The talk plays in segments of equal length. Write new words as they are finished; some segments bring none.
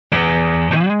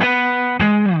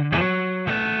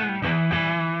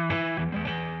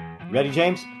Ready,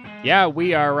 James? Yeah,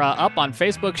 we are up on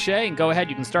Facebook, Shay, and go ahead.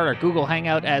 You can start our Google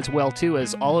Hangout as well, too,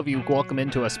 as all of you welcome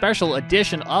into a special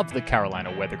edition of the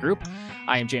Carolina Weather Group.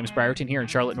 I am James Brierton here in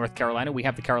Charlotte, North Carolina. We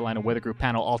have the Carolina Weather Group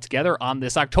panel all together on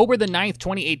this October the 9th,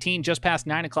 2018, just past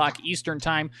 9 o'clock Eastern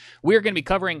Time. We're going to be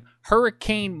covering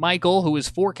Hurricane Michael, who is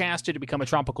forecasted to become a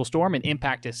tropical storm and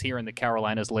impact us here in the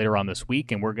Carolinas later on this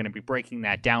week, and we're going to be breaking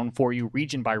that down for you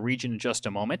region by region in just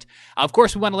a moment. Of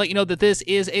course, we want to let you know that this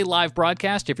is a live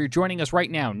broadcast. If you're joining us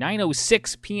right now,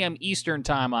 9:06 p.m. Eastern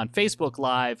Time on Facebook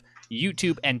Live,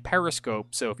 YouTube, and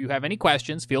Periscope. So if you have any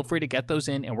questions, feel free to get those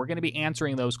in, and we're going to be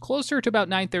answering those closer to about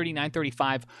 9:30,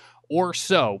 9:35 or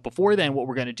so. Before then, what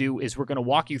we're going to do is we're going to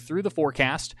walk you through the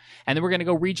forecast, and then we're going to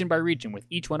go region by region with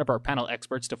each one of our panel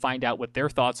experts to find out what their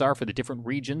thoughts are for the different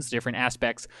regions, different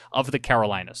aspects of the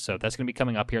Carolinas. So that's going to be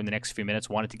coming up here in the next few minutes.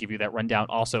 Wanted to give you that rundown.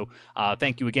 Also,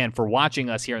 thank you again for watching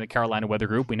us here in the Carolina Weather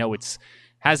Group. We know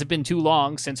hasn't been too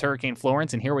long since Hurricane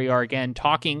Florence, and here we are again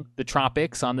talking the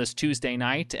tropics on this Tuesday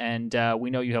night, and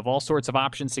we know you have all sorts of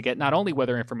options to get not only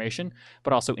weather information,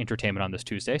 but also entertainment on this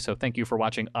Tuesday, so thank you for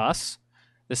watching us.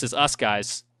 This is us,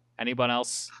 guys. Anyone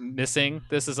else missing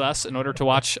This Is Us in order to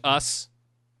watch us?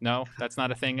 No, that's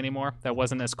not a thing anymore. That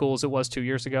wasn't as cool as it was 2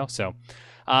 years ago, so...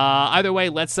 either way,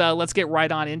 let's get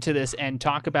right on into this and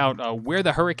talk about where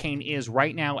the hurricane is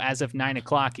right now as of 9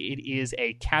 o'clock. It is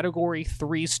a Category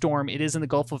 3 storm. It is in the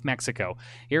Gulf of Mexico.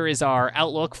 Here is our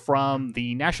outlook from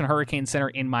the National Hurricane Center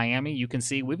in Miami. You can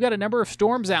see we've got a number of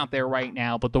storms out there right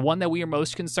now, but the one that we are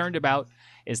most concerned about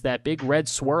is that big red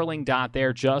swirling dot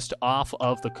there just off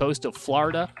of the coast of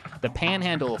Florida, the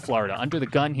panhandle of Florida, under the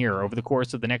gun here over the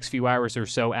course of the next few hours or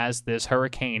so as this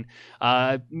hurricane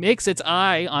makes its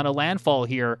eye on a landfall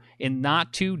here in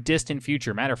not too distant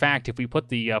future. Matter of fact, if we put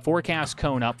the forecast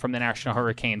cone up from the National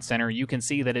Hurricane Center, you can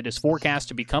see that it is forecast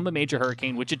to become a major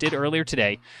hurricane, which it did earlier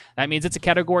today. That means it's a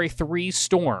Category 3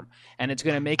 storm, and it's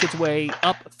going to make its way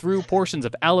up through portions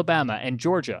of Alabama and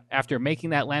Georgia after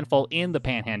making that landfall in the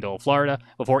panhandle of Florida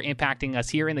before impacting us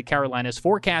here in the Carolinas.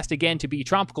 Forecast again to be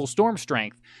tropical storm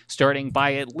strength starting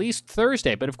by at least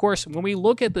Thursday. But of course, when we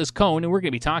look at this cone, and we're going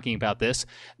to be talking about this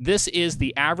is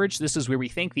the average. This is where we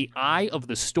think the eye of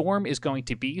the storm is going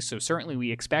to be. So certainly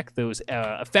we expect those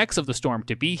effects of the storm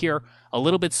to be here a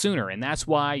little bit sooner. And that's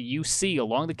why you see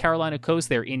along the Carolina coast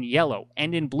there in yellow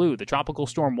and in blue, the tropical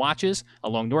storm watches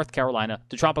along North Carolina,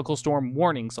 the tropical storm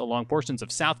warnings along portions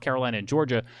of South Carolina and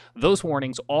Georgia. Those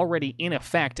warnings already in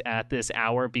effect at this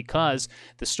hour because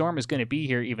the storm is going to be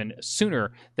here even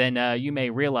sooner than you may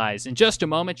realize. In just a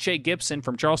moment, Shay Gibson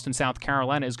from Charleston, South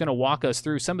Carolina is going to walk us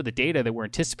through some of the data that we're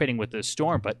anticipating with this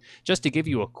storm. But just to give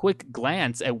you a quick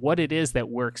glance at what it is that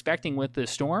we're expecting with this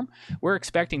storm, we're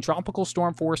expecting tropical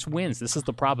storm force winds. This is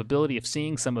the probability of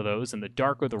seeing some of those, and the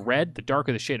darker the red, the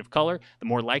darker the shade of color, the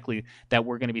more likely that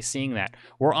we're going to be seeing that.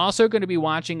 We're also going to be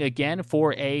watching again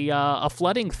for a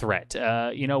flooding threat.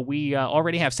 We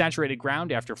already have saturated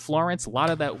ground after Florence. A lot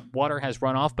of that water has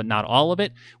run off, but not all of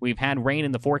it. We've had rain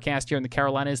in the forecast here in the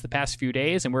Carolinas the past few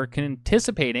days, and we're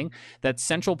anticipating that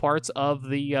central parts of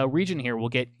the region here will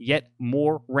get yet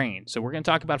more rain. So we're going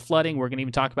to talk about flooding. We're going to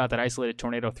even talk about that isolated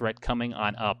tornado threat coming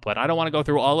on up. But I don't want to go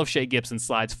through all of Shay Gibson's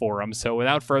slides for him. So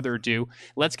without further ado,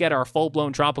 let's get our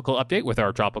full-blown tropical update with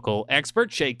our tropical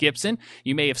expert, Shay Gibson.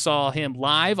 You may have saw him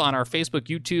live on our Facebook,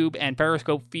 YouTube, and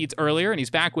Periscope feeds earlier, and he's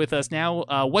back with us now.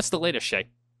 What's the latest, Shay?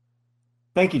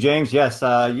 Thank you, James. Yes,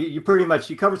 you pretty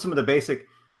much covered some of the basic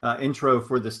intro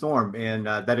for the storm, and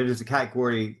that it is a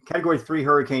Category 3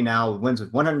 hurricane now, with winds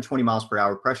of 120 miles per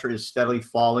hour. Pressure is steadily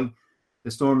falling.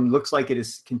 The storm looks like it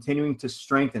is continuing to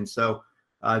strengthen. So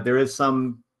there is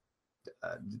some,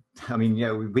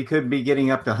 we could be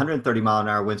getting up to 130 mile an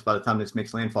hour winds by the time this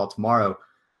makes landfall tomorrow.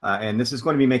 And this is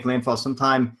going to be making landfall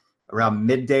sometime around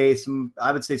midday.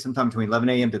 I would say sometime between 11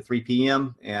 a.m. to 3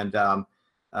 p.m. and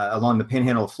along the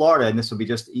panhandle of Florida. And this will be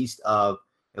just east of,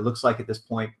 it looks like at this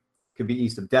point, could be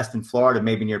east of Destin, Florida,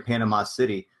 maybe near Panama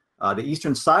City. The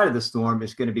eastern side of the storm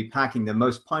is going to be packing the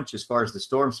most punch as far as the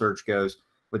storm surge goes,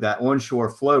 with that onshore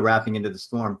flow wrapping into the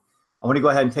storm. I want to go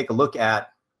ahead and take a look at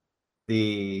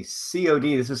the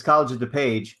COD. This is College of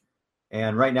DuPage,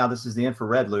 and right now this is the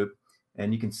infrared loop,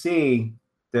 and you can see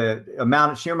the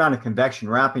sheer amount of convection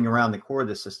wrapping around the core of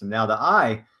the system. Now the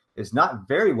eye is not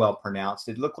very well pronounced.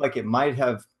 It looked like it might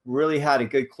have really had a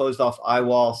good closed off eye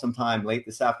wall sometime late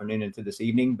this afternoon into this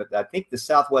evening, but I think the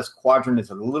southwest quadrant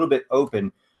is a little bit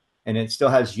open, and it still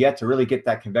has yet to really get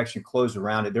that convection closed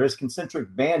around it. There is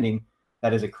concentric banding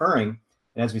that is occurring.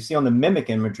 And as we see on the mimic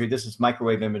imagery, this is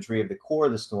microwave imagery of the core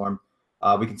of the storm.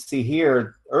 We can see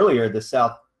here earlier the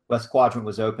southwest quadrant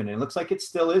was open, and it looks like it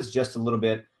still is just a little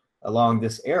bit along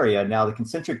this area. Now the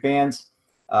concentric bands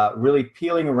really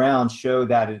peeling around show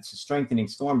that it's a strengthening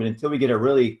storm. But until we get a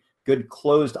really good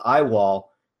closed eye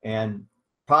wall and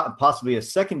possibly a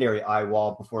secondary eye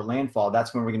wall before landfall,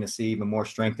 that's when we're going to see even more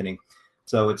strengthening.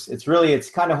 So it's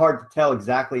kind of hard to tell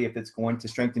exactly if it's going to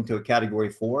strengthen to a Category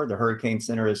 4. The Hurricane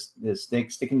Center is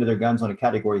sticking to their guns on a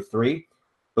Category 3,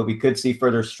 but we could see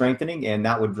further strengthening, and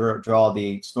that would draw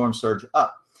the storm surge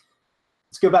up.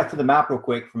 Let's go back to the map real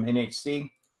quick from NHC.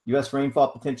 U.S. rainfall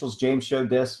potentials. James showed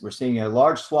this. We're seeing a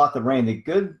large swath of rain.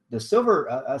 The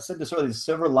silver, I said this earlier, the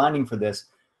silver lining for this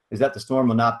is that the storm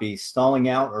will not be stalling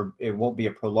out, or it won't be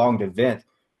a prolonged event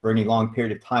for any long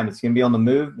period of time. It's going to be on the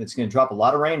move. It's going to drop a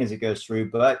lot of rain as it goes through,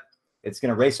 but it's going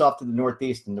to race off to the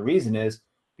northeast. And the reason is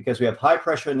because we have high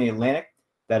pressure in the Atlantic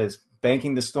that is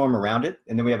banking the storm around it.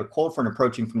 And then we have a cold front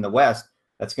approaching from the west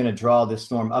that's going to draw this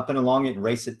storm up and along it and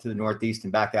race it to the northeast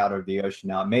and back out of the ocean.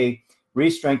 Now, it may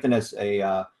re-strengthen as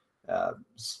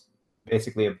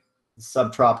basically a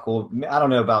subtropical, I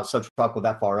don't know about subtropical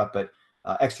that far up, but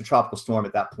extratropical storm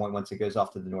at that point once it goes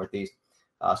off to the northeast.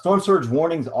 Storm surge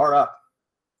warnings are up.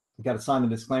 We've got to sign the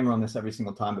disclaimer on this every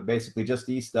single time, but basically just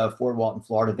east of Fort Walton,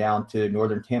 Florida, down to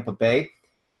northern Tampa Bay.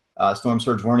 Storm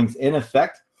surge warnings in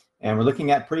effect, and we're looking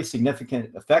at pretty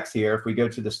significant effects here. If we go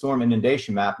to the storm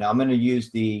inundation map, now I'm going to use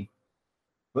click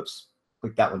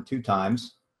that one 2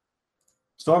 times.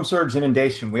 Storm surge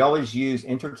inundation, we always use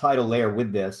intertidal layer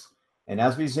with this, and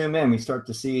as we zoom in, we start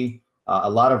to see a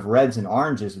lot of reds and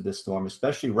oranges of this storm,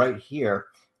 especially right here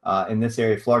in this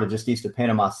area of Florida, just east of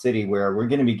Panama City, where we're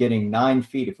going to be getting 9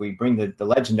 feet. If we bring the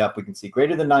legend up, we can see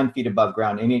greater than 9 feet above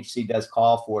ground. NHC does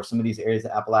call for some of these areas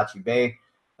of Appalachia Bay,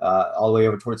 all the way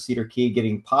over towards Cedar Key,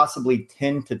 getting possibly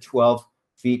 10 to 12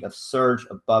 feet of surge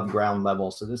above ground level.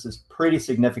 So this is pretty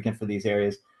significant for these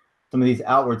areas. Some of these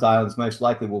outwards islands most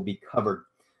likely will be covered.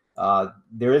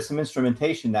 There is some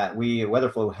instrumentation that we at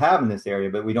WeatherFlow have in this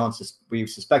area, but we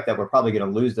suspect that we're probably going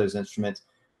to lose those instruments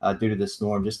due to the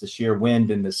storm. Just the sheer wind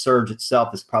and the surge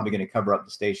itself is probably going to cover up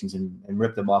the stations and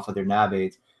rip them off of their nav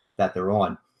aids that they're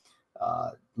on.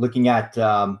 Looking at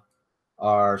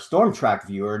our storm track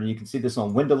viewer, and you can see this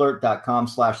on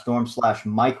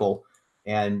windalert.com/storm/Michael,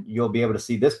 and you'll be able to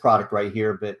see this product right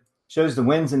here, but shows the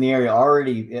winds in the area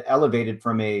already elevated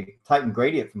from a Titan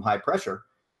gradient from high pressure.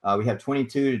 We have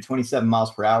 22 to 27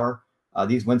 miles per hour.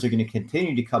 These winds are going to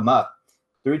continue to come up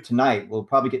through tonight. We'll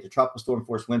probably get to tropical storm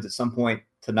force winds at some point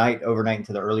tonight, overnight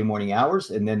into the early morning hours,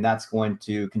 and then that's going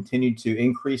to continue to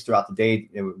increase throughout the day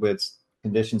with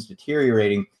conditions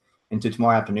deteriorating into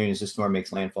tomorrow afternoon as the storm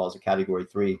makes landfall as a Category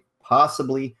 3,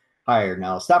 possibly higher.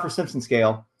 Now, Saffir-Simpson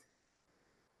scale,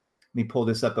 let me pull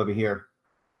this up over here.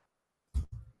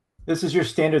 This is your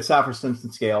standard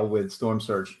Saffir-Simpson scale with storm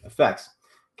surge effects.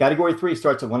 Category 3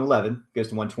 starts at 111, goes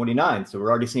to 129. So we're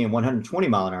already seeing 120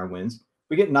 mile an hour winds.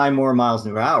 We get 9 more miles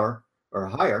an hour or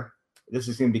higher. This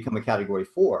is going to become a Category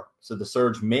 4. So the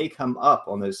surge may come up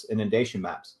on those inundation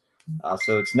maps.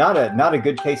 So it's not a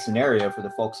good case scenario for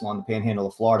the folks along the panhandle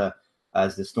of Florida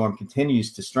as the storm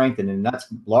continues to strengthen. And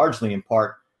that's largely in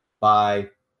part by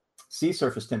sea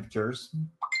surface temperatures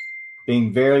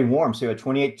being very warm. So at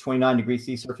 28 to 29 degrees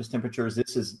sea surface temperatures,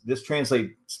 this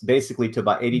translates basically to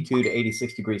about 82 to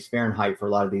 86 degrees Fahrenheit for a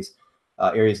lot of these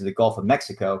areas of the Gulf of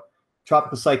Mexico.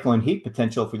 Tropical cyclone heat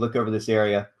potential, if we look over this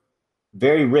area,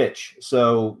 very rich.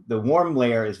 So the warm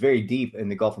layer is very deep in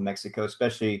the Gulf of Mexico,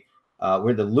 especially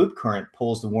where the loop current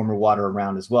pulls the warmer water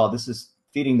around as well. This is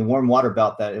feeding the warm water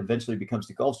belt that eventually becomes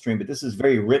the Gulf Stream, but this is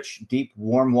very rich, deep,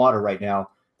 warm water right now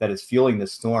that is fueling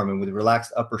this storm. And with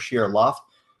relaxed upper shear aloft,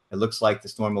 it looks like the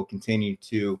storm will continue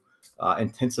to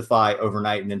intensify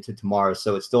overnight and into tomorrow.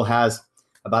 So it still has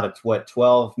about a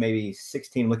 12, maybe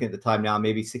 16, looking at the time now,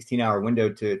 maybe 16-hour window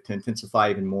to intensify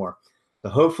even more. So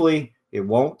hopefully it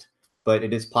won't, but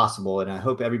it is possible. And I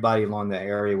hope everybody along the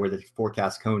area where the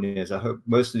forecast cone is, I hope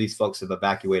most of these folks have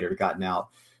evacuated or gotten out.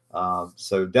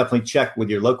 So definitely check with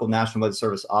your local National Weather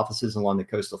Service offices along the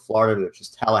coast of Florida, which is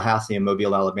Tallahassee and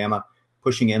Mobile, Alabama,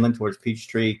 pushing inland towards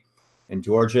Peachtree in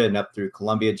Georgia and up through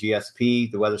Columbia, GSP,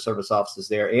 the Weather Service offices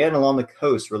there. And along the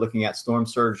coast, we're looking at storm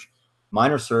surge,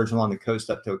 minor surge along the coast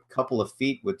up to a couple of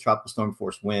feet with tropical storm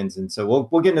force winds. And so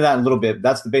we'll get into that in a little bit.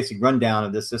 That's the basic rundown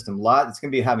of this system. It's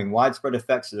going to be having widespread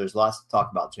effects, so there's lots to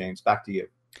talk about, James. Back to you.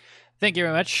 Thank you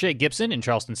very much, Shay Gibson in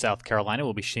Charleston, South Carolina.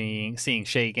 We'll be seeing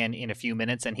Shay again in a few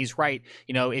minutes. And he's right.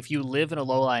 If you live in a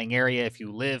low-lying area,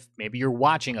 maybe you're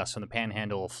watching us from the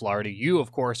panhandle of Florida, you,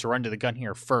 of course, are under the gun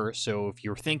here first. So if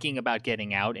you're thinking about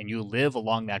getting out and you live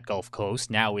along that Gulf Coast,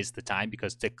 now is the time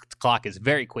because the clock is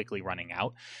very quickly running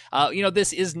out.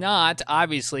 This is not,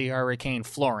 obviously, Hurricane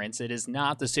Florence. It is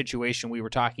not the situation we were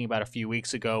talking about a few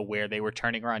weeks ago where they were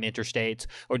turning around interstates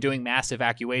or doing mass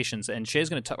evacuations. And Shay's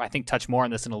going to, I think, touch more on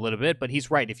this in a little bit. But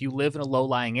he's right. If you live in a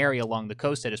low-lying area along the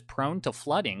coast that is prone to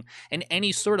flooding and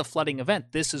any sort of flooding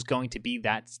event, this is going to be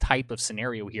that type of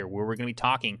scenario here where we're going to be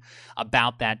talking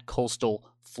about that coastal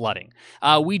flooding.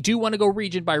 We do want to go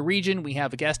region by region. We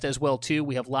have a guest as well, too.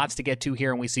 We have lots to get to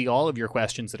here, and we see all of your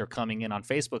questions that are coming in on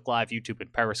Facebook Live, YouTube,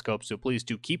 and Periscope, so please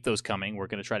do keep those coming. We're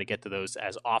going to try to get to those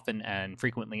as often and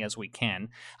frequently as we can.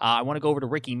 I want to go over to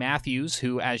Ricky Matthews,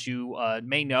 who, as you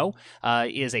may know,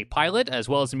 is a pilot as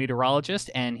well as a meteorologist,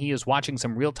 and he is watching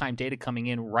some real-time data coming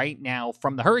in right now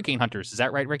from the hurricane hunters. Is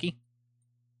that right, Ricky?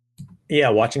 Yeah,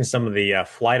 watching some of the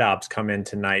flight ops come in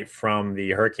tonight from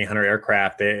the Hurricane Hunter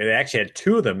aircraft. They actually had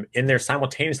two of them in there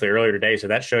simultaneously earlier today, so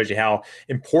that shows you how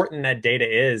important that data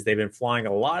is. They've been flying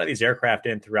a lot of these aircraft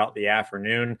in throughout the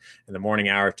afternoon and the morning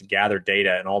hours to gather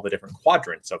data in all the different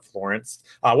quadrants of Florence.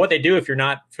 What they do, if you're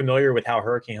not familiar with how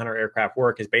Hurricane Hunter aircraft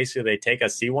work, is basically they take a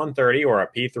C-130 or a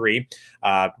P-3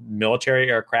 military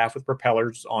aircraft with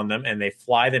propellers on them, and they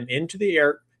fly them into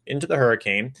the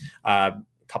hurricane,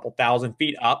 couple thousand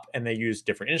feet up, and they use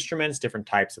different instruments, different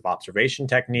types of observation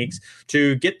techniques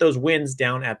to get those winds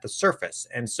down at the surface.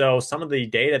 And so some of the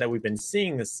data that we've been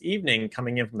seeing this evening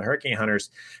coming in from the hurricane hunters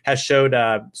has showed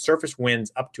surface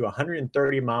winds up to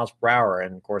 130 miles per hour.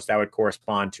 And of course, that would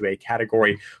correspond to a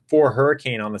Category 4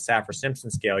 hurricane on the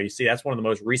Saffir-Simpson scale. You see, that's one of the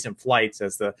most recent flights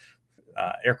as the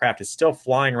aircraft is still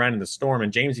flying around in the storm.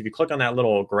 And James, if you click on that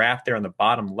little graph there on the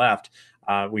bottom left,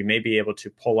 we may be able to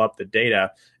pull up the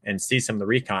data and see some of the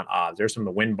recon odds. There's some of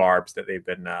the wind barbs that they've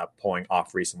been pulling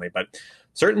off recently. But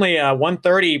certainly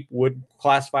 130 would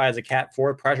classify as a Cat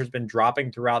 4. Pressure's been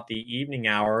dropping throughout the evening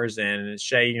hours. And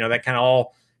Shay, that kind of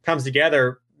all comes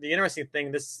together. The interesting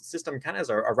thing, this system kind of has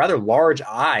a rather large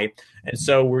eye. And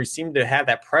so we seem to have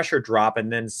that pressure drop,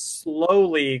 and then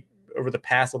slowly over the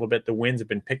past little bit, the winds have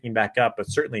been picking back up, but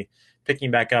certainly picking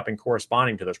back up and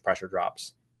corresponding to those pressure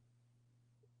drops.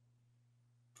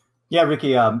 Yeah,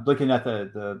 Ricky, looking at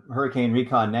the hurricane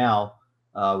recon now,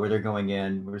 where they're going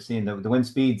in, we're seeing the wind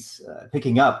speeds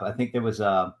picking up. I think there was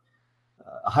a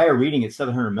higher reading at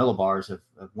 700 millibars of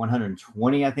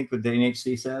 120, I think what the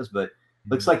NHC says, but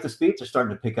looks like the speeds are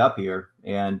starting to pick up here.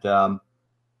 And,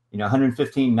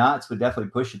 115 knots would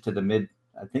definitely push it to the mid.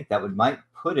 I think that might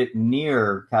put it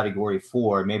near Category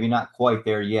 4, maybe not quite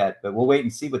there yet, but we'll wait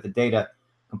and see what the data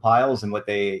compiles and what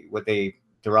they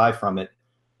derive from it.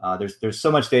 There's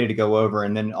so much data to go over,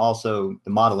 and then also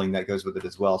the modeling that goes with it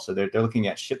as well. So they're looking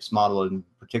at ship's model in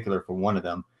particular for one of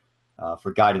them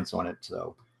for guidance on it.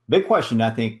 So big question, I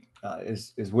think,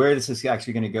 is where this is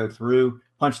actually going to go through,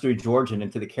 punch through Georgia and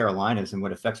into the Carolinas, and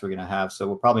what effects we're going to have. So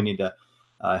we'll probably need to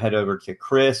head over to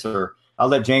Chris, or I'll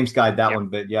let James guide that one.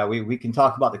 But yeah, we can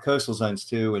talk about the coastal zones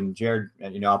too. And Jared,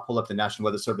 I'll pull up the National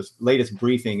Weather Service latest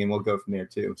briefing, and we'll go from there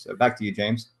too. So back to you,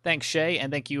 James. Thanks, Shay,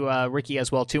 and thank you, Ricky,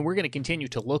 as well too. We're going to continue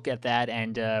to look at that,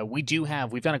 and we've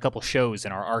done a couple shows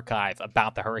in our archive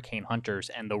about the hurricane hunters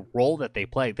and the role that they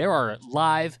play. There are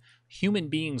live human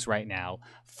beings right now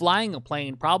flying a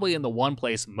plane probably in the one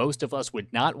place most of us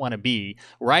would not want to be,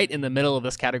 right in the middle of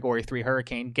this Category 3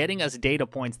 hurricane, getting us data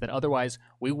points that otherwise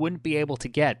we wouldn't be able to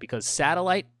get, because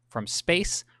satellite from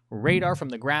space, radar from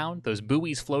the ground, those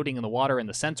buoys floating in the water, and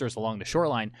the sensors along the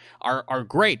shoreline are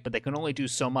great, but they can only do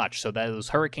so much. So that those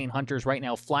hurricane hunters right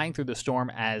now flying through the storm,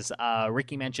 as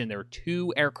Ricky mentioned, there are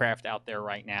 2 aircraft out there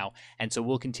right now, and so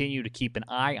we'll continue to keep an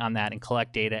eye on that and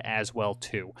collect data as well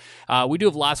too. We do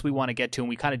have lots we want to get to, and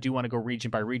we kind of do want to go region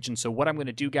by region. So what I'm going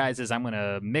to do, guys, is I'm going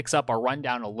to mix up our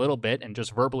rundown a little bit and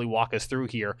just verbally walk us through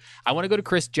here. I want to go to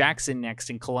Chris Jackson next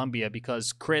in Columbia,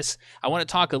 because Chris, I want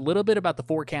to talk a little bit about the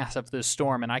forecast of this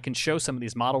storm, and I can show some of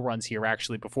these model runs here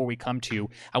actually before we come to you.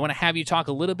 I want to have you talk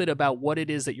a little bit about what it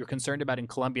is that you're concerned about in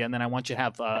Columbia, and then I want you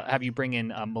to have you bring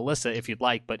in Melissa if you'd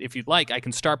like. But if you'd like, I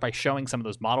can start by showing some of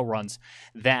those model runs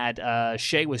that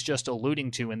Shay was just alluding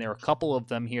to, and there are a couple of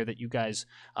them here that you guys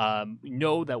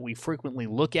know that we frequently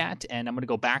look at, and I'm going to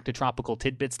go back to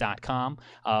tropicaltidbits.com,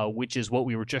 which is what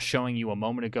we were just showing you a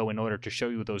moment ago in order to show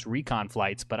you those recon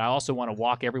flights. But I also want to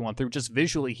walk everyone through just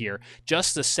visually here,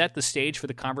 just to set the stage for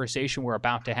the conversation we're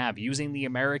about to to have. Using the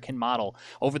American model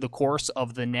over the course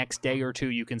of the next day or two,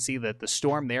 you can see that the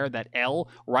storm there, that L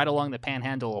right along the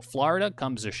panhandle of Florida,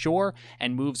 comes ashore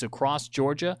and moves across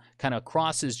Georgia, kind of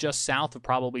crosses just south of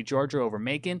probably Georgia over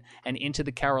Macon and into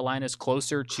the Carolinas,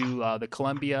 closer to the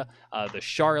Columbia, the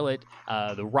Charlotte,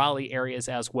 the Raleigh areas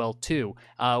as well too.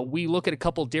 We look at a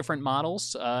couple different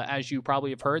models. As you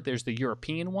probably have heard, there's the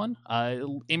European one.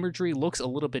 Imagery looks a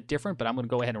little bit different, but I'm going to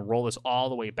go ahead and roll this all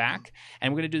the way back,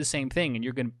 and we're going to do the same thing, and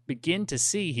you're going to begin to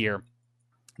see here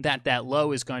that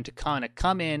low is going to kind of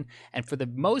come in and for the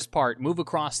most part move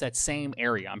across that same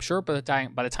area. I'm sure by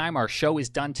the time our show is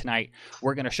done tonight,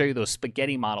 we're going to show you those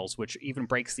spaghetti models, which even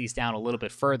breaks these down a little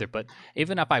bit further. But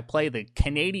even if I play the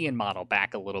Canadian model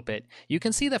back a little bit, you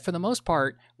can see that for the most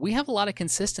part, we have a lot of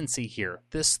consistency here.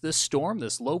 This storm,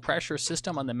 this low pressure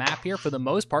system on the map here, for the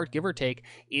most part, give or take,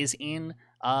 is in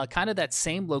kind of that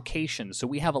same location. So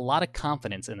we have a lot of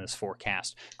confidence in this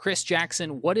forecast. Chris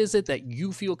Jackson, what is it that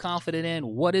you feel confident in?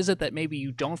 What is it that maybe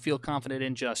you don't feel confident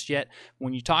in just yet?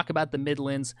 When you talk about the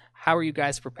Midlands, how are you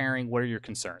guys preparing? What are your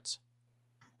concerns?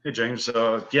 Hey, James.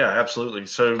 Yeah, absolutely.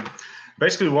 So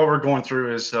basically what we're going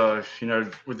through is,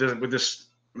 with this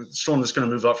storm that's going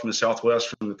to move up from the southwest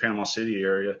from the Panama City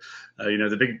area,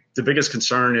 the biggest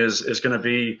concern is going to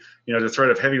be, the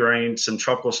threat of heavy rain, some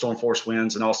tropical storm force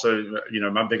winds, and also,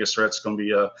 my biggest threat is going to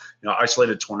be,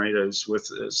 isolated tornadoes with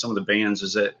some of the bands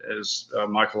as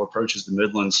Michael approaches the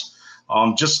Midlands.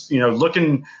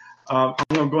 Looking, I'm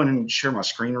going to go ahead and share my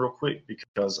screen real quick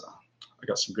because I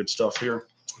got some good stuff here.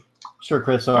 Sure,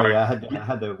 Chris. Sorry, I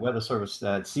had the Weather Service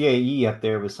CAE up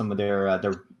there with some of their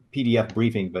PDF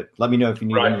briefing, but let me know if you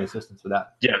need any assistance with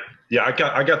that. Yeah,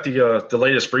 I got the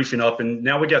latest briefing up, and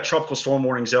now we got tropical storm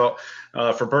warnings out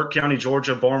for Burke County,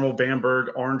 Georgia, Barnwell, Bamberg,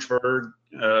 Orangeburg.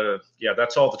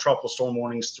 That's all the tropical storm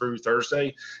warnings through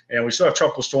Thursday, and we still have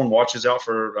tropical storm watches out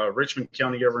for Richmond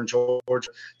County over in Georgia,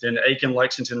 then Aiken,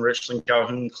 Lexington, Richland,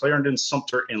 Calhoun, Clarendon,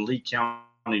 Sumter, and Lee County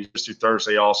just through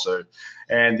Thursday also.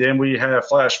 And then we have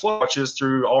flash flood watches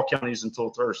through all counties until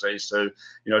Thursday. So,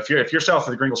 if you're south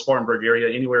of the Greenville-Spartanburg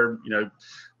area, anywhere,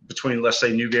 between, let's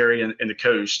say, Newberry and the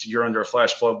coast, you're under a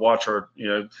flash flood watch, or,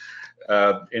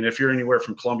 and if you're anywhere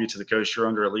from Columbia to the coast, you're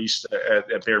under at least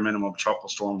at bare minimum tropical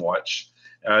storm watch.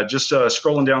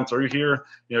 Scrolling down through here,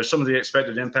 some of the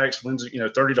expected impacts, winds,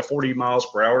 30 to 40 miles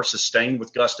per hour sustained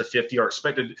with gusts to 50 are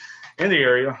expected in the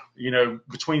area,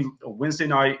 between Wednesday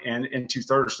night and into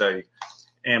Thursday.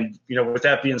 And, with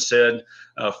that being said,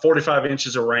 45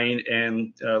 inches of rain.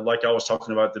 And like I was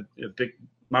talking about,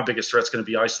 my biggest threat is going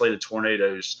to be isolated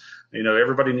tornadoes.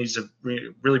 Everybody needs to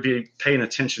really be paying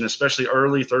attention, especially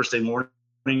early Thursday morning.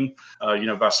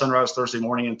 By sunrise Thursday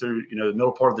morning and through, the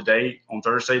middle part of the day on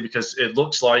Thursday, because it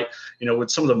looks like, with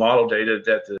some of the model data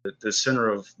that the center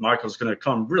of Michael is going to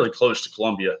come really close to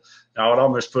Columbia. Now, I'd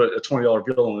almost put a $20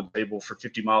 bill on the table for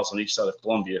 50 miles on each side of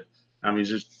Columbia. I mean,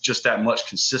 there's just that much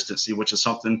consistency, which is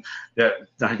something that,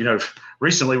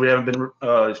 recently we haven't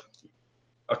been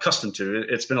accustomed to.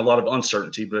 It's been a lot of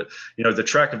uncertainty, but the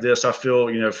track of this, I feel,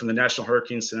 from the National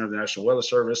Hurricane Center, the National Weather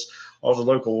Service, all the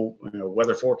local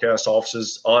weather forecast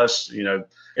offices, us,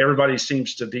 everybody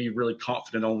seems to be really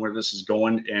confident on where this is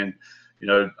going. And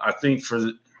I think for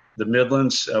the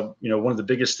Midlands, one of the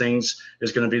biggest things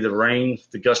is going to be the rain,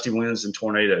 the gusty winds, and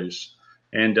tornadoes.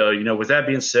 And with that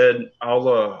being said,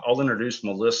 I'll introduce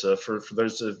Melissa for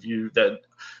those of you that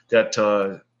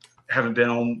haven't been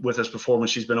on with us before when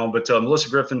she's been on, but Melissa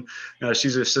Griffin,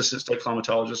 she's an assistant state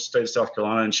climatologist, state of South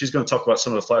Carolina, and she's going to talk about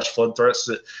some of the flash flood threats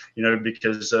that,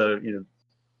 because,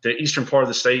 the eastern part of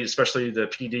the state, especially the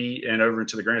PD and over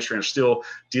into the Grand Strand, are still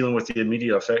dealing with the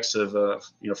immediate effects of,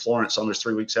 Florence almost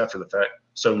 3 weeks after the fact.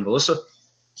 So Melissa,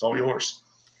 it's all yours.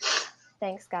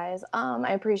 Thanks, guys.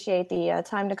 I appreciate the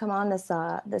time to come on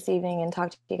this evening and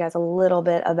talk to you guys a little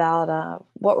bit about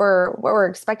what we're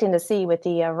expecting to see with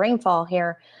the rainfall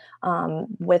here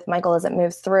with Michael as it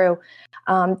moves through.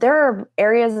 There are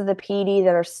areas of the PD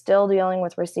that are still dealing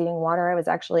with receding water. I was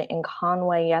actually in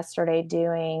Conway yesterday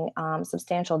doing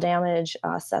substantial damage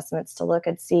assessments to look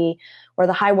and see where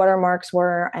the high water marks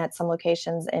were at some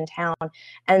locations in town.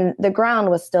 And the ground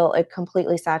was still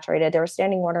completely saturated. There was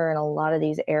standing water in a lot of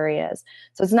these areas.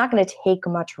 So it's not going to take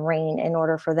much rain in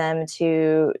order for them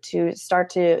to start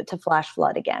to flash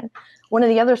flood again. One of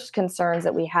the other concerns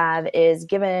that we have is,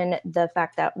 given the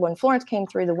fact that when Florence came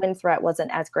through, the wind threat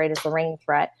wasn't as great as the rain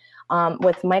threat.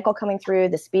 With Michael coming through,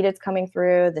 the speed it's coming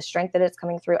through, the strength that it's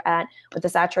coming through at, with the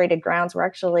saturated grounds, we're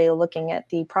actually looking at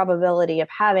the probability of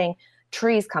having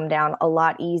trees come down a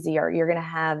lot easier. You're going to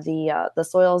have the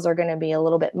soils are going to be a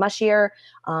little bit mushier,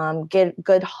 get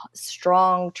good,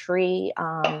 strong tree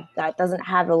that doesn't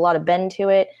have a lot of bend to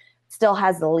it. still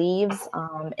has the leaves,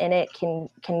 and it can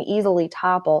easily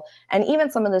topple. And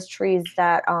even some of those trees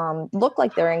that look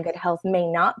like they're in good health may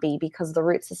not be, because the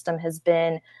root system has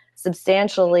been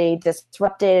substantially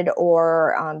disrupted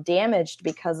or damaged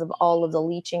because of all of the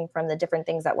leaching from the different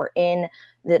things that were in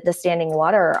the standing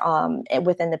water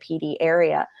within the PD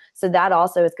area. So that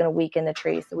also is going to weaken the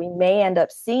tree. So we may end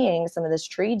up seeing some of this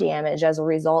tree damage as a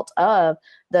result of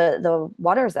the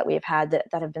waters that we've had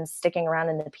that have been sticking around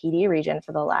in the PD region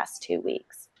for the last 2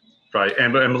 weeks. Right.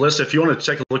 And Melissa, if you want to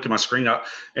take a look at my screen,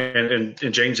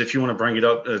 and James, if you want to bring it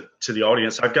up to the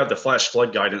audience, I've got the flash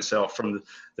flood guidance out from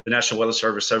the National Weather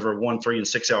Service over 1, 3, and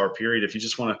 6 hour period. If you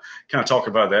just want to kind of talk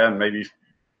about that and maybe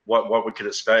what we could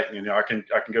expect, I can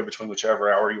go between whichever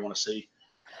hour you want to see.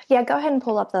 Yeah, go ahead and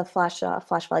pull up the flash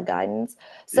flood guidance.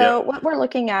 So what we're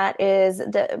looking at is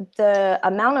the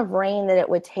amount of rain that it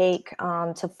would take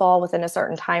to fall within a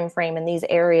certain time frame in these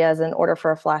areas in order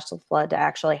for a flash flood to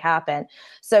actually happen.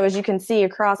 So as you can see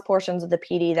across portions of the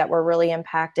PD that were really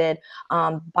impacted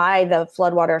by the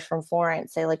floodwaters from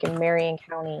Florence, say like in Marion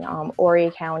County,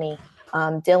 Horry County,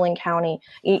 Dillon County,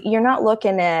 you're not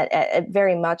looking at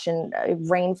very much in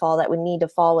rainfall that would need to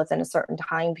fall within a certain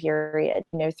time period,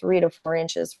 3 to 4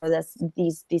 inches for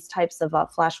these types of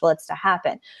flash floods to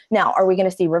happen. Now, are we going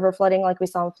to see river flooding like we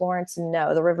saw in Florence?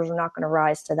 No, the rivers are not going to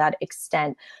rise to that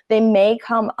extent. They may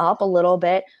come up a little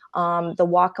bit. The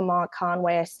Waccamaw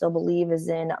Conway, I still believe, is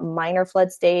in minor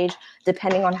flood stage.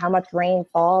 Depending on how much rain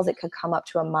falls, it could come up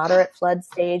to a moderate flood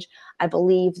stage. I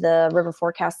believe the River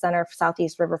Forecast Center,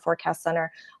 Southeast River Forecast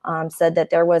Center, said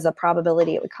that there was a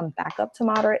probability it would come back up to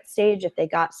moderate stage if they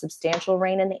got substantial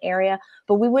rain in the area.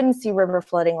 But we wouldn't see river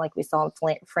flooding like we saw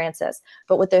in Francis.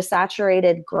 But with the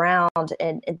saturated ground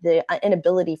and the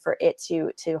inability for it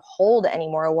to hold any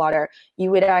more water, you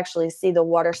would actually see the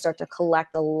water start to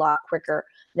collect a lot quicker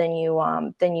than you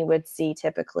would see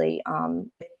typically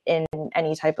in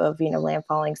any type of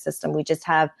landfalling system. We just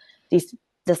have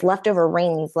this leftover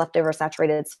rain, these leftover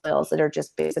saturated soils that are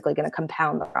just basically going to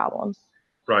compound the problem.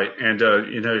 Right, and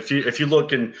if you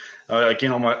look and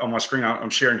again on my screen, I'm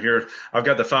sharing here. I've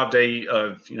got the 5-day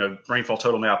rainfall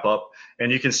total map up,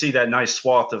 and you can see that nice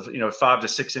swath of 5 to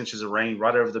 6 inches of rain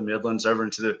right over the Midlands, over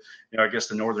into the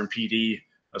the northern PD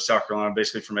of South Carolina,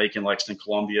 basically from Aiken, Lexington,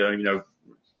 Columbia.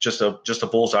 Just a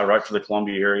bullseye right for the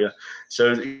Columbia area.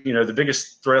 So the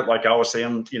biggest threat, like I was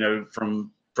saying,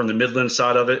 from the Midland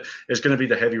side of it, is going to be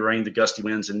the heavy rain, the gusty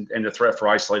winds, and the threat for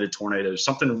isolated tornadoes.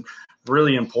 Something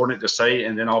really important to say,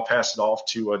 and then I'll pass it off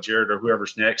to Jared or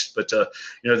whoever's next. But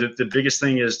the biggest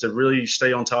thing is to really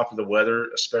stay on top of the weather,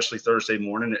 especially Thursday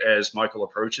morning as Michael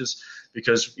approaches,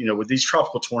 because with these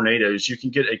tropical tornadoes, you can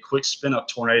get a quick spin up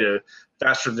tornado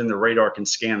faster than the radar can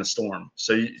scan the storm.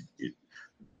 So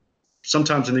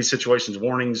sometimes in these situations,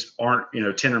 warnings aren't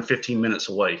 10 or 15 minutes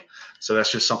away. So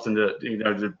that's just something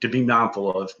to be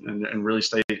mindful of and really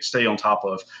stay on top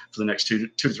of for the next 2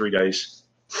 to 3 days.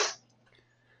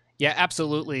 Yeah,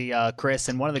 absolutely, Chris.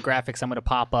 And one of the graphics I'm going to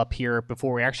pop up here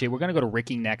before we're going to go to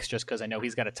Ricky next, just because I know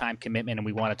he's got a time commitment and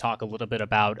we want to talk a little bit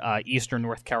about Eastern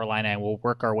North Carolina, and we'll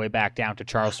work our way back down to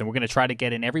Charleston. We're going to try to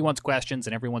get in everyone's questions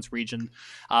and everyone's region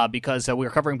because we're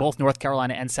covering both North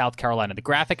Carolina and South Carolina. The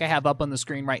graphic I have up on the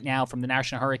screen right now from the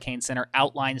National Hurricane Center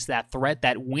outlines that threat,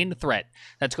 that wind threat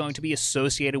that's going to be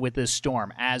associated with this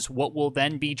storm. As what will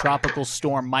then be Tropical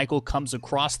Storm Michael comes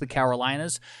across the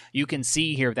Carolinas, you can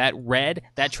see here that red,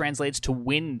 that translates to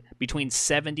wind between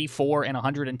 74 and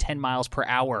 110 miles per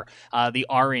hour. The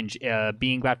orange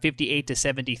being about 58 to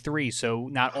 73. So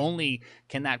not only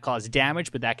can that cause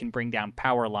damage, but that can bring down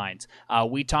power lines.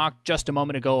 We talked just a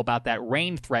moment ago about that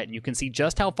rain threat, and you can see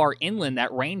just how far inland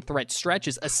that rain threat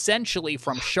stretches, essentially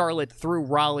from Charlotte through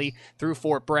Raleigh, through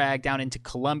Fort Bragg, down into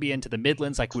Columbia, into the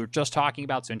Midlands, like we were just talking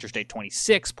about. So Interstate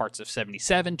 26, parts of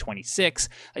 77, 26,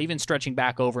 even stretching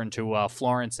back over into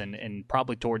Florence and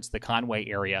probably towards the Conway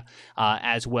area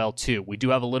as well too. We do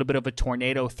have a little bit of a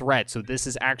tornado threat, so this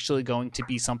is actually going to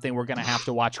be something we're going to have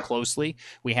to watch closely.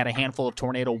 We had a handful of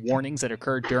tornado warnings that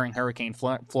occurred during Hurricane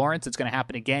Florence. It's going to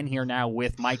happen again here now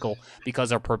with Michael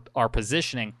because our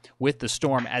positioning with the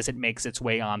storm as it makes its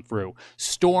way on through.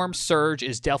 Storm surge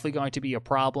is definitely going to be a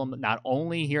problem, not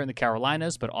only here in the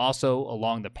Carolinas, but also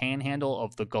along the panhandle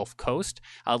of the Gulf Coast.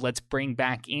 Let's bring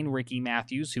back in Ricky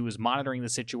Matthews, who is monitoring the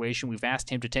situation. We've asked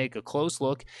him to take a close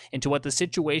look into what the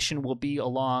situation will be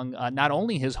along not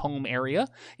only his home area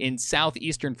in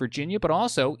southeastern Virginia, but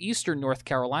also eastern North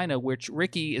Carolina, which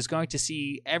Ricky is going to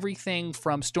see everything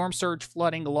from storm surge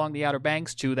flooding along the Outer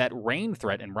Banks to that rain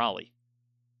threat in Raleigh.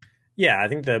 Yeah, I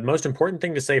think the most important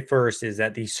thing to say first is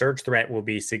that the surge threat will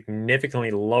be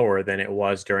significantly lower than it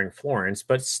was during Florence,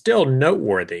 but still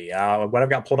noteworthy. What I've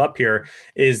got pulled up here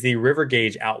is the river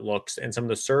gauge outlooks and some of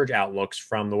the surge outlooks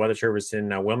from the Weather Service in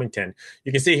Wilmington.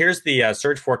 You can see here's the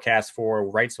surge forecast for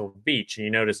Wrightsville Beach, and you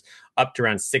notice up to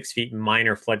around 6 feet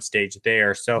minor flood stage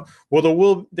there. So,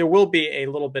 there will be a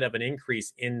little bit of an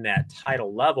increase in that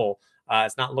tidal level.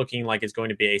 It's not looking like it's going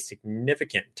to be a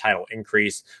significant tidal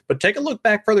increase, but take a look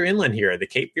back further inland here. The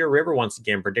Cape Fear River, once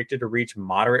again, predicted to reach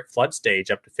moderate flood stage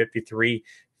up to 53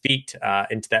 feet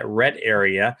into that red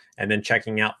area, and then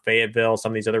checking out Fayetteville,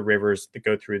 some of these other rivers that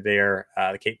go through there,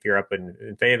 the Cape Fear up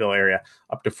in Fayetteville area,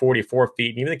 up to 44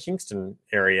 feet, and even the Kingston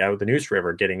area with the Neuse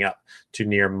River getting up to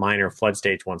near minor flood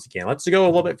stage once again. Let's go a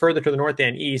little bit further to the north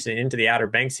and east and into the Outer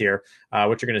Banks here.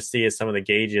 What you're going to see is some of the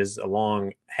gauges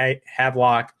along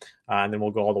Havelock, and then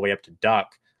we'll go all the way up to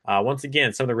Duck. Once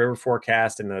again, some of the river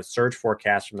forecast and the surge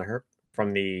forecast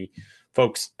from the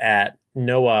folks at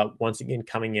NOAA, once again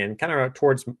coming in kind of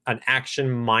towards an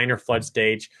action minor flood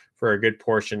stage for a good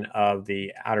portion of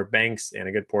the Outer Banks and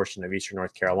a good portion of eastern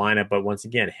North Carolina. But once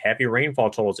again, heavy rainfall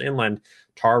totals inland,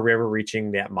 Tar River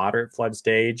reaching that moderate flood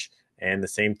stage. And the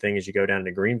same thing as you go down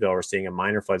to Greenville, we're seeing a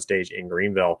minor flood stage in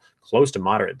Greenville, close to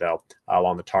moderate, though,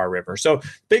 along the Tar River. So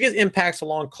biggest impacts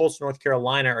along coastal North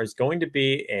Carolina is going to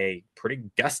be a pretty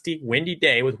gusty, windy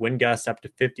day with wind gusts up to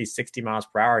 50, 60 miles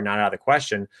per hour, not out of the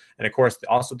question. And, of course,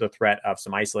 also the threat of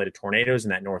some isolated tornadoes in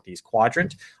that northeast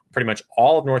quadrant. Pretty much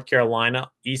all of North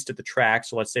Carolina east of the track,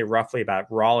 so let's say roughly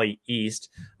about Raleigh east,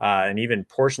 and even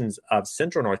portions of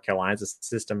central North Carolina as the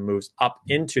system moves up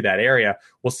into that area,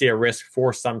 we'll see a risk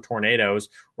for some tornadoes.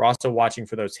 We're also watching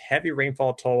for those heavy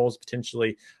rainfall totals,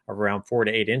 potentially of around 4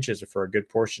 to 8 inches for a good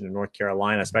portion of North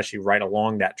Carolina, especially right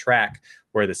along that track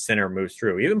where the center moves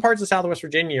through. Even parts of Southwest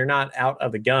Virginia, you're not out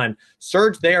of the gun.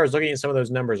 Surge there, I was looking at some of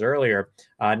those numbers earlier,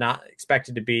 not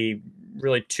expected to be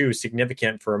really too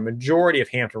significant for a majority of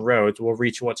Hampton roads. We'll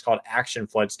reach what's called action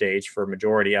flood stage for a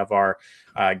majority of our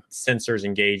sensors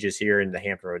and gauges here in the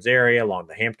Hampton Roads area, along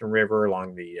the Hampton River,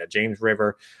 along the James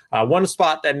River. One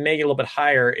spot that may get a little bit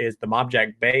higher is the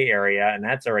Mobjack Bay area, and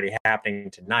that's already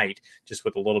happening tonight, just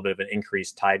with a little bit of an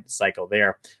increased tide cycle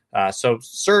there. So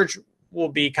surge will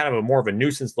be kind of more of a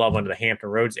nuisance level into the Hampton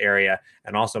Roads area,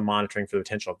 and also monitoring for the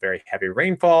potential of very heavy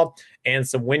rainfall and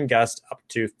some wind gusts up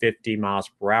to 50 miles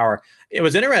per hour. It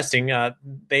was interesting.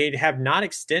 They have not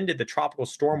extended the tropical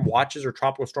storm watches or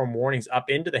tropical storm warnings up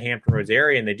into the Hampton Roads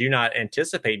area, and they do not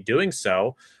anticipate doing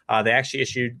so. They actually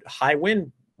issued high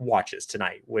wind watches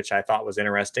tonight, which I thought was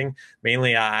interesting.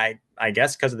 Mainly, I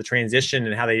guess, because of the transition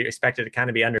and how they expected to kind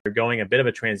of be undergoing a bit of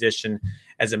a transition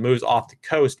as it moves off the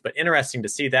coast. But interesting to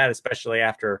see that, especially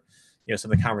after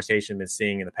some of the conversation we've been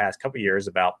seeing in the past couple of years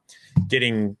about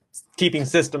keeping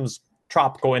systems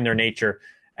tropical in their nature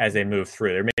as they move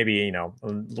through. There may be a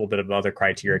little bit of other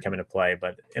criteria come into play,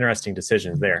 but interesting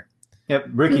decisions there. Yep,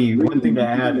 Ricky, one thing to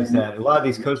add is that a lot of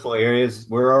these coastal areas,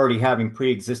 we're already having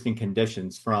pre-existing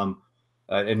conditions from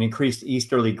an increased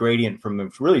easterly gradient from a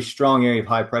really strong area of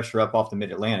high pressure up off the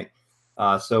mid-Atlantic.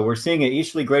 So we're seeing an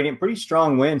easterly gradient, pretty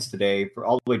strong winds today for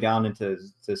all the way down into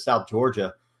South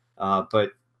Georgia,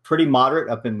 but pretty moderate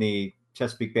up in the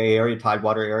Chesapeake Bay area,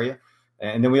 Tidewater area.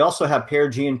 And then we also have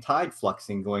perigean tide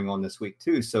fluxing going on this week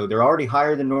too. So they're already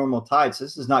higher than normal tides. So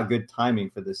this is not good timing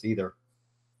for this either.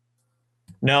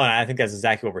 No, and I think that's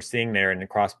exactly what we're seeing there and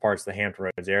across parts of the Hampton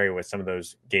Roads area with some of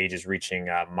those gauges reaching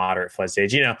moderate flood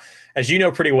stage. As you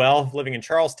know pretty well, living in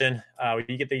Charleston,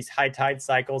 you get these high tide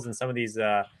cycles and some of these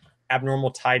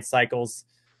abnormal tide cycles.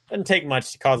 Doesn't take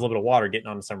much to cause a little bit of water getting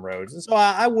onto some roads. And so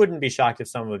I wouldn't be shocked if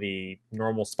some of the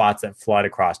normal spots that flood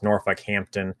across Norfolk,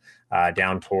 Hampton,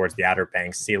 down towards the Outer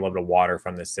Banks see a little bit of water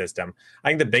from this system. I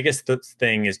think the biggest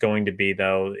thing is going to be,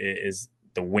 though, is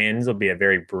the winds. Will be a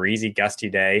very breezy, gusty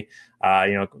day.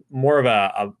 More of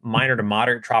a minor to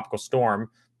moderate tropical storm,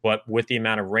 but with the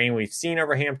amount of rain we've seen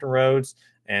over Hampton Roads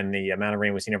and the amount of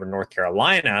rain we've seen over North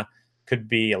Carolina, could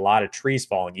be a lot of trees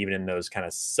falling, even in those kind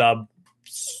of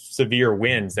severe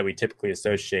winds that we typically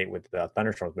associate with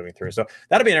thunderstorms moving through. So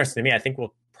that'll be interesting to me. I think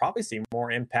we'll probably see more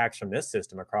impacts from this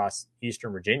system across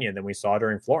eastern Virginia than we saw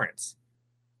during Florence.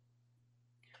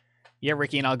 Yeah,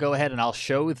 Ricky, and I'll go ahead and I'll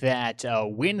show that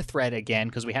wind threat again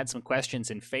because we had some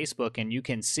questions in Facebook, and you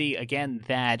can see again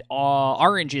that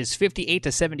orange is 58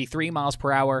 to 73 miles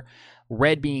per hour.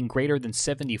 red being greater than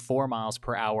 74 miles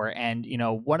per hour. And,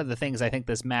 one of the things I think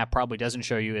this map probably doesn't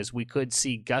show you is we could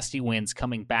see gusty winds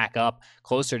coming back up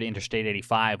closer to Interstate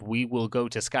 85. We will go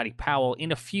to Scotty Powell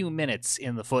in a few minutes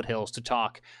in the foothills to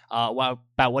talk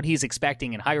about what he's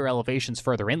expecting in higher elevations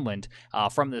further inland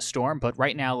from this storm. But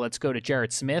right now, let's go to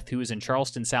Jared Smith, who's in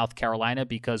Charleston, South Carolina,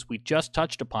 because we just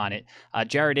touched upon it.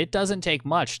 Jared, it doesn't take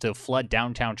much to flood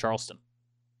downtown Charleston.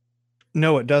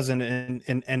 No, it doesn't.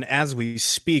 And as we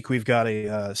speak, we've got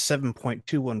a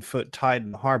 7.21 foot tide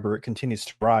in the harbor. It continues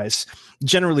to rise.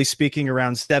 Generally speaking,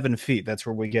 around 7 feet. That's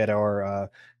where we get our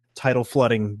tidal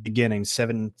flooding beginning.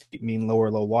 7 feet mean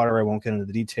lower low water. I won't get into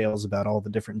the details about all the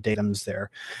different datums there,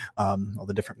 all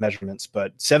the different measurements,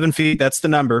 but 7 feet, that's the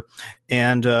number.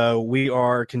 And we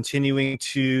are continuing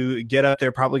to get up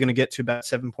there, probably going to get to about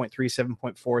 7.3,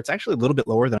 7.4. It's actually a little bit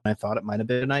lower than I thought it might have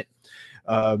been tonight.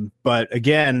 But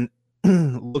again,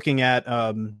 looking at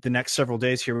the next several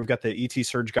days here, we've got the ET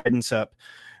surge guidance up.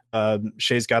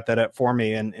 Shay's got that up for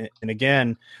me. And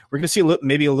again, we're going to see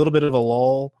maybe a little bit of a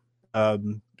lull.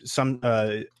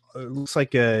 Looks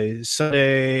like a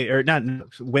Sunday or not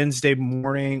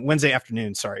Wednesday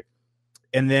afternoon. Sorry.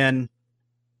 And then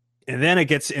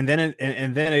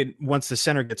once the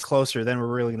center gets closer, then we're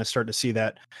really going to start to see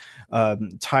that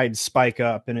tide spike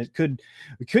up, and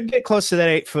we could get close to that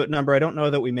 8 foot number. I don't know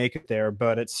that we make it there,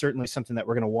 but it's certainly something that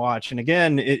we're going to watch. And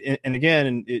again,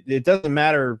 it doesn't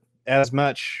matter as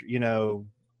much,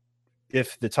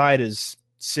 if the tide is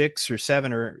 6 or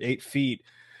 7 or 8 feet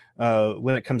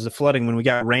when it comes to flooding, when we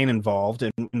got rain involved,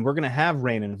 and we're going to have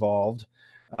rain involved.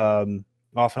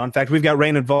 Off and on. In fact, we've got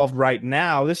rain involved right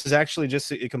now. This is actually just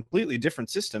a completely different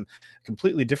system,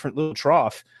 completely different little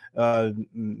trough,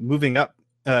 moving up,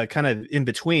 kind of in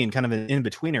between, kind of an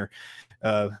in-betweener,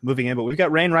 moving in. But we've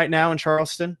got rain right now in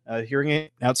Charleston, hearing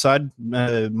it outside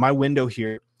my window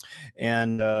here.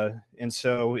 And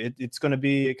so it's going to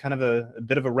be kind of a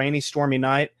bit of a rainy, stormy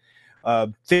night.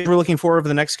 Things we're looking for over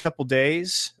the next couple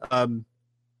days.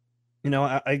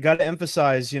 I got to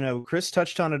emphasize, Chris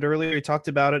touched on it earlier. He talked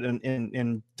about it,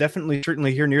 and definitely,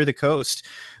 certainly here near the coast,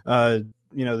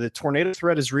 the tornado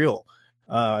threat is real.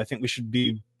 I think we should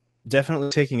be definitely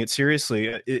taking it seriously.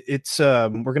 We're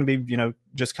going to be,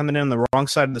 just coming in on the wrong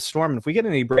side of the storm. And if we get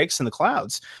any breaks in the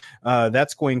clouds,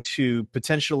 that's going to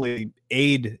potentially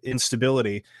aid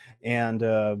instability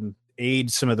and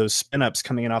aid some of those spin-ups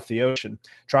coming in off the ocean.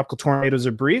 Tropical tornadoes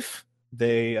are brief.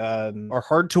 They are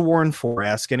hard to warn for.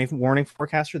 Ask any warning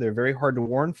forecaster. They're very hard to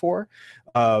warn for.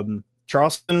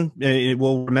 Charleston, it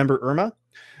will remember Irma,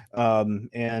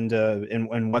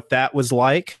 and what that was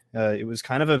like. It was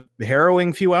kind of a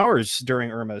harrowing few hours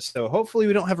during Irma. So hopefully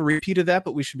we don't have a repeat of that,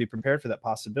 but we should be prepared for that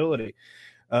possibility.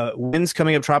 Winds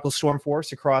coming up tropical storm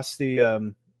force across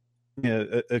the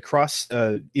across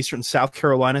eastern South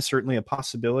Carolina, certainly a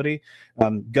possibility.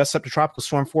 Gusts up to tropical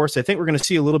storm force. I think we're going to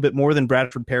see a little bit more than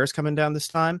Bradford Paris coming down this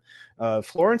time.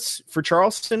 Florence for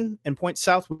Charleston and Point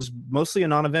South was mostly a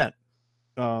non-event.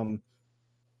 And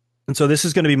so this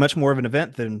is going to be much more of an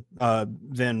event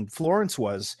than Florence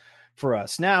was for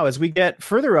us. Now, as we get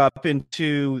further up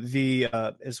into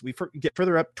get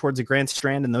further up towards the Grand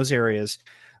Strand in those areas,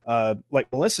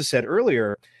 like Melissa said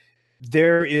earlier,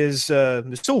 there's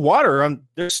still water on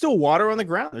the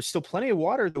ground. There's still plenty of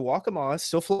water. The Waccamaw is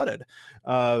still flooded.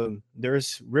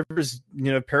 There's rivers,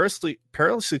 perilously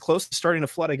close to starting to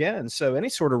flood again. So any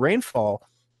sort of rainfall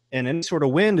and any sort of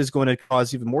wind is going to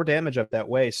cause even more damage up that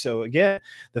way. So again,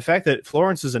 the fact that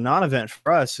Florence is a non-event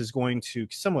for us is going to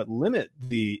somewhat limit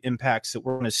the impacts that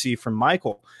we're going to see from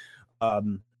Michael.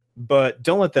 But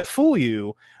don't let that fool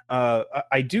you.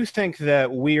 I do think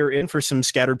that we are in for some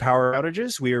scattered power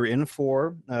outages. We are in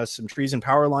for some trees and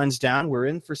power lines down. We're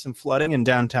in for some flooding in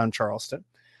downtown Charleston,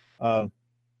 all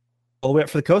the way up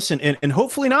for the coast, and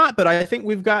hopefully not. But I think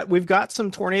we've got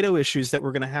some tornado issues that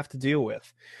we're going to have to deal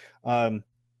with.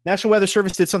 National Weather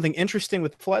Service did something interesting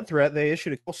with the flood threat. They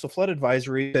issued a coastal flood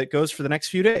advisory that goes for the next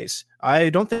few days. I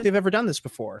don't think they've ever done this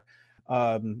before.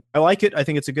 I like it. I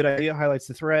think it's a good idea. Highlights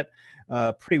the threat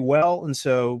pretty well. And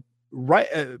so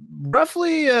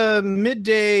roughly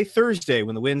midday Thursday,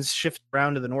 when the winds shift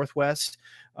around to the northwest,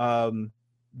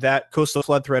 that coastal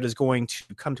flood threat is going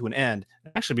to come to an end.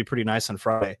 It'll actually be pretty nice on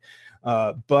Friday.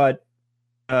 But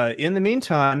in the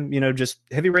meantime, just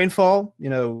heavy rainfall,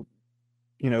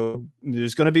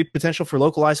 there's going to be potential for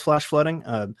localized flash flooding.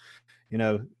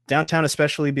 Downtown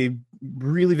especially, be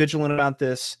really vigilant about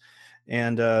this.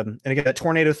 And again, that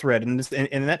tornado threat, and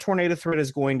that tornado threat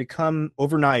is going to come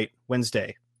overnight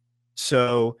Wednesday.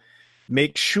 So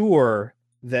make sure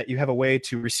that you have a way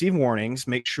to receive warnings.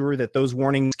 Make sure that those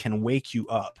warnings can wake you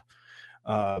up.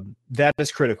 That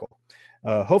is critical.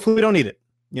 Hopefully we don't need it.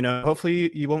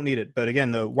 Hopefully you won't need it. But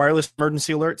again, the wireless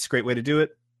emergency alerts, great way to do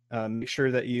it. Make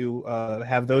sure that you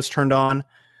have those turned on,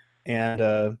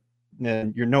 and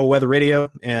your no weather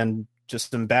radio, and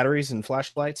just some batteries and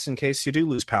flashlights in case you do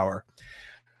lose power.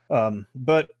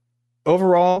 But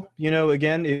overall,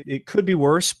 again, it could be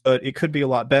worse, but it could be a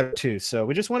lot better too. So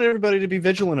we just want everybody to be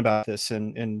vigilant about this,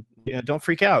 and don't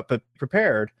freak out, but be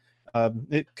prepared.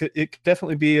 It could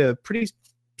definitely be a pretty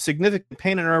significant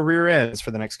pain in our rear ends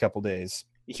for the next couple days.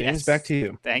 James, Yes. back to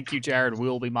you. Thank you, Jared. We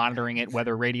will be monitoring it.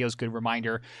 Weather radio's good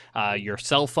reminder. Your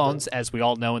cell phones, as we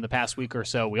all know in the past week or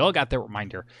so, we all got that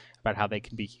reminder about how they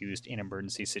can be used in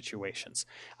emergency situations.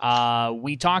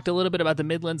 We talked a little bit about the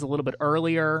Midlands a little bit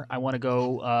earlier. I want to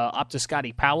go up to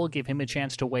Scotty Powell, give him a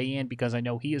chance to weigh in, because I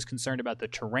know he is concerned about the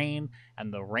terrain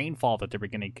and the rainfall that they're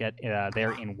going to get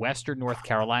there in western North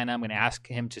Carolina. I'm going to ask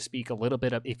him to speak a little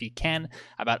bit, if he can,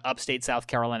 about upstate South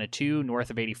Carolina too,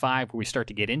 north of 85, where we start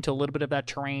to get into a little bit of that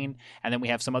terrain. And then we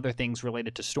have some other things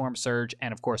related to storm surge,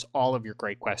 and of course, all of your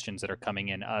great questions that are coming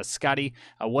in. Scotty,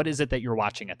 what is it that you're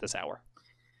watching at this hour?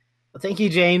 Well, thank you,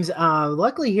 James.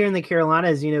 Luckily here in the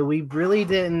Carolinas, we really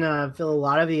didn't feel a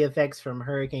lot of the effects from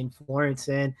Hurricane Florence,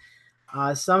 and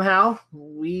somehow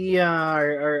we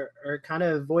are kind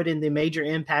of avoiding the major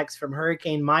impacts from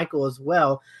Hurricane Michael as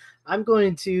well. I'm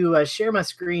going to share my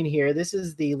screen here. This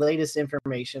is the latest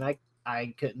information.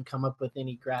 I couldn't come up with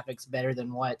any graphics better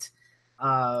than what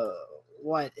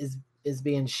is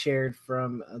being shared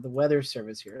from the Weather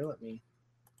Service here. There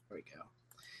we go.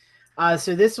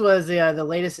 So this was the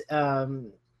latest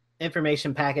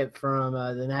information packet from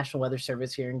the National Weather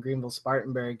Service here in Greenville,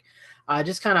 Spartanburg,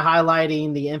 just kind of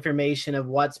highlighting the information of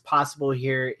what's possible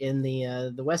here in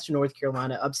the western North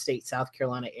Carolina, upstate South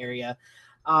Carolina area.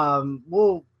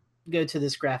 We'll go to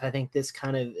this graph. I think this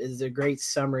kind of is a great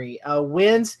summary.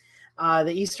 Winds.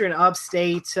 The eastern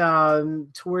upstate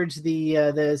towards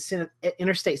the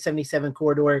Interstate 77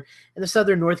 corridor, and the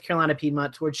southern North Carolina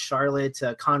Piedmont towards Charlotte,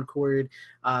 Concord,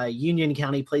 Union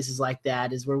County, places like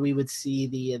that is where we would see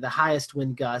the highest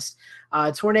wind gust.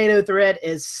 Tornado threat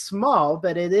is small,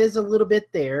 but it is a little bit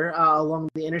there along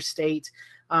the Interstate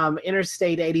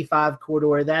 85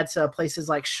 corridor. That's places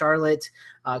like Charlotte,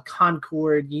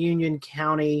 Concord, Union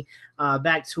County,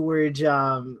 back towards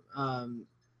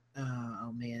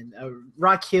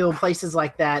Rock Hill, places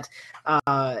like that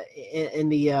in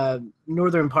the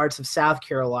northern parts of South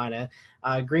Carolina,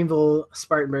 Greenville,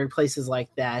 Spartanburg, places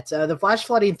like that. The flash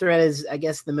flooding threat is, I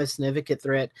guess, the most significant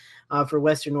threat for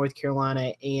western North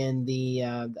Carolina and the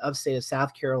upstate of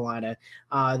South Carolina.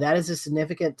 That is a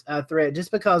significant threat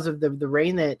just because of the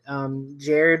rain that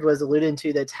Jared was alluding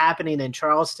to that's happening in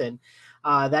Charleston.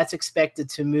 That's expected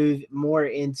to move more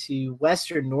into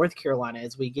western North Carolina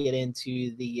as we get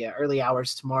into the early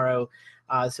hours tomorrow.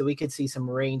 So we could see some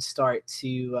rain start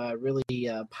to really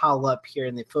pile up here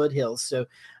in the foothills. So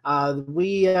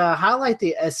we highlight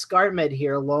the escarpment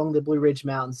here along the Blue Ridge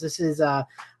Mountains. This is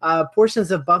portions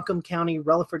of Buncombe County,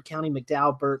 Rutherford County,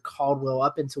 McDowell, Burke, Caldwell,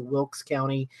 up into Wilkes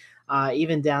County,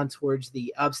 even down towards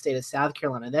the upstate of South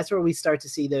Carolina. That's where we start to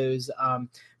see those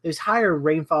higher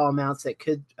rainfall amounts that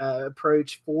could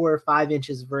approach 4 or 5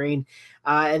 inches of rain.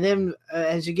 And then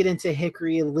as you get into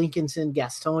Hickory, Lincolnton,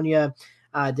 Gastonia,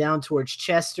 down towards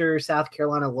Chester, South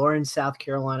Carolina, Lawrence, South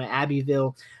Carolina,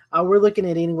 Abbeville, we're looking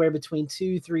at anywhere between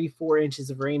 2, 3, 4 inches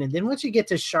of rain. And then once you get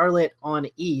to Charlotte on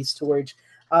east towards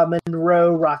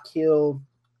Monroe, Rock Hill,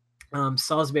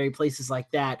 Salisbury, places like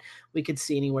that, we could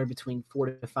see anywhere between 4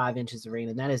 to 5 inches of rain,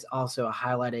 and that is also a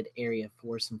highlighted area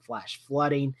for some flash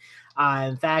flooding.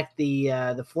 In fact,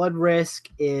 the flood risk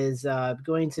is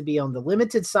going to be on the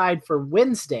limited side for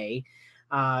Wednesday,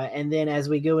 and then as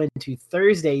we go into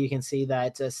Thursday, you can see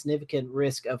that a significant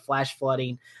risk of flash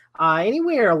flooding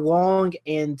anywhere along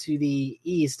and to the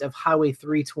east of Highway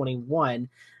 321.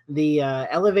 The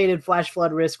elevated flash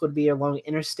flood risk would be along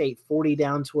Interstate 40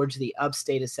 down towards the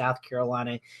upstate of South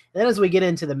Carolina. And then as we get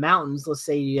into the mountains, let's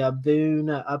say Boone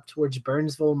up towards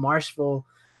Burnsville, Marshall,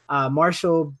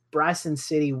 Bryson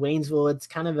City, Waynesville, it's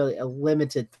kind of a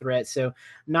limited threat. So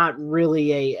not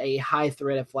really a high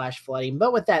threat of flash flooding.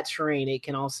 But with that terrain, it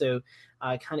can also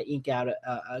kind of ink out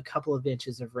a couple of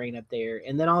inches of rain up there.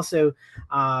 And then also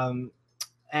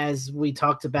as we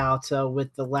talked about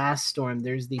with the last storm,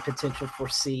 there's the potential for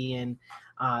seeing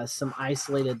some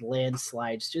isolated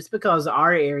landslides just because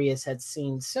our areas had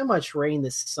seen so much rain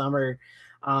this summer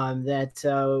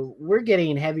that we're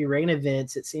getting heavy rain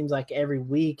events, it seems like every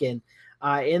week. And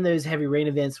in those heavy rain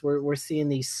events, we're seeing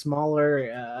these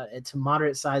smaller to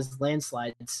moderate sized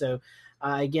landslides. So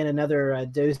again, another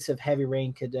dose of heavy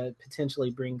rain could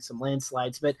potentially bring some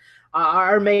landslides. But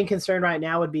our main concern right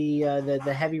now would be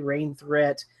the heavy rain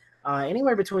threat.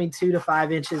 Anywhere between 2 to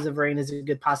 5 inches of rain is a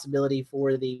good possibility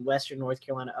for the western North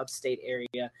Carolina upstate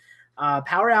area.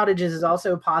 Power outages is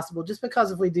also possible just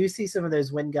because if we do see some of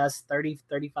those wind gusts, 30,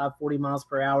 35, 40 miles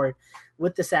per hour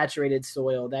with the saturated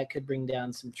soil, that could bring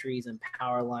down some trees and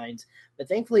power lines. But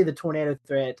thankfully, the tornado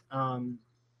threat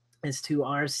is to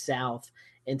our south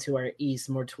and to our east,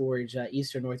 more towards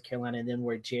eastern North Carolina, and then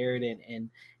where Jared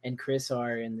and Chris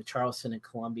are in the Charleston and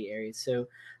Columbia areas. So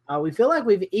we feel like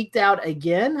we've eked out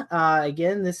again.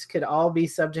 Again, this could all be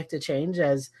subject to change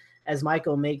as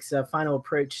Michael makes a final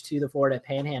approach to the Florida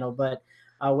Panhandle. But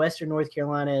western North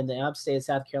Carolina and the upstate of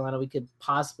South Carolina, we could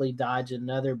possibly dodge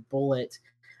another bullet.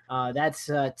 That's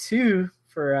 2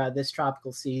 for this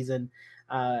tropical season,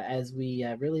 as we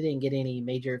really didn't get any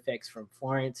major effects from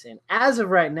Florence. And as of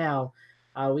right now,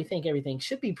 we think everything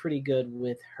should be pretty good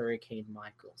with Hurricane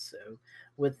Michael. So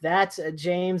with that,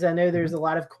 James, I know there's a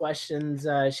lot of questions.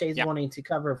 Shay's wanting to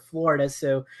cover Florida.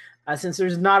 So since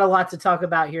there's not a lot to talk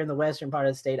about here in the western part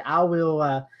of the state, I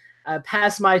will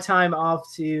pass my time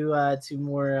off to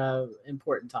more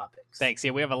important topics. Thanks.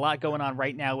 Yeah, we have a lot going on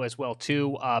right now as well,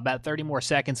 too. About 30 more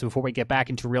seconds before we get back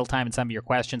into real time and some of your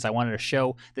questions. I wanted to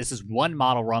show this is one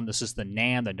model run. This is the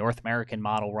NAM, the North American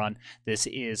model run. This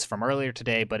is from earlier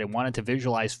today, but I wanted to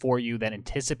visualize for you that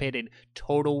anticipated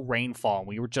total rainfall.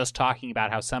 We were just talking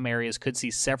about how some areas could see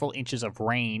several inches of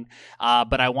rain,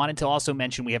 but I wanted to also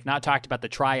mention we have not talked about the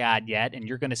triad yet, and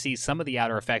you're going to see some of the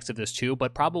outer effects of this too,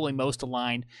 but probably most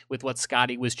aligned with what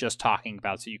Scotty was just talking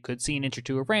about. So you could see an inch or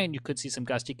two of rain, you could see some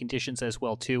gusty conditions as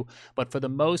well too, but for the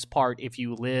most part, if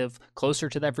you live closer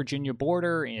to that Virginia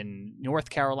border in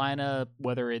North Carolina,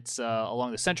 whether it's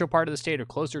along the central part of the state or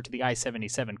closer to the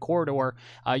I-77 corridor,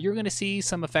 you're going to see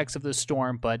some effects of this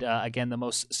storm, but again, the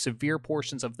most severe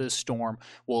portions of this storm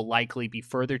will likely be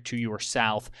further to your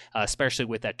south, especially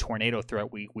with that tornado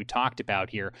threat we talked about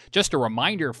here. Just a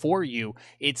reminder for you,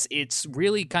 it's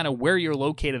really kind of where you're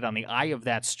located on the eye of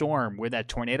that storm where that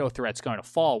tornado threat's going to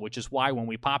fall, which is why when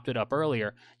we popped it up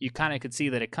earlier, you kind of could see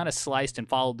that it kind of sliced and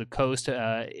followed the coast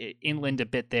inland a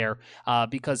bit there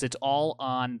because it's all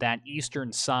on that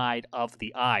eastern side of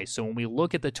the eye. So when we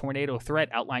look at the tornado threat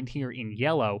outlined here in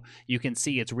yellow, you can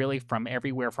see it's really from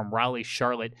everywhere from Raleigh,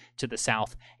 Charlotte to the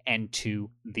south and to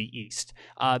the east.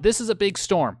 This is a big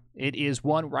storm. It is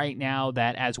one right now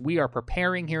that, as we are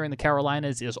preparing here in the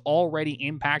Carolinas, is already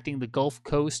impacting the Gulf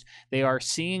Coast. They are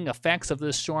seeing effects of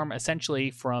this storm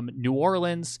essentially from New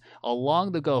Orleans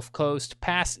along the Gulf Coast,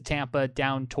 past Tampa,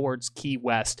 down towards Key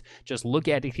West. Just look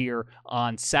at it here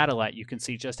on satellite. You can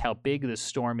see just how big this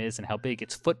storm is and how big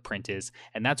its footprint is,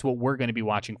 and that's what we're going to be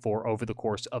watching for over the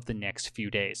course of the next few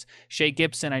days. Shay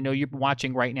Gibson, I know you're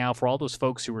watching right now. For all those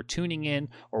folks who are tuning in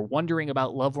or wondering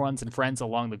about loved ones and friends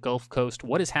along the Gulf Coast,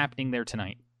 what is happening there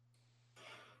tonight?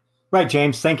 Right,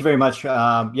 James. Thank you very much.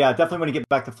 Yeah, definitely want to get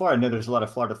back to Florida. I know there's a lot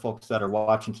of Florida folks that are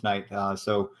watching tonight.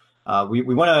 So I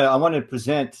want to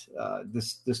present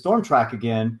the storm track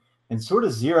again and sort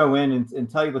of zero in and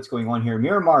tell you what's going on here.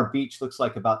 Miramar Beach looks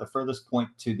like about the furthest point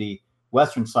to the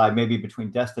western side, maybe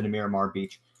between Destin and Miramar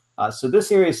Beach. So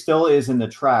this area still is in the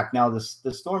track. Now,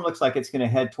 the storm looks like it's going to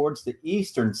head towards the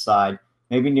eastern side,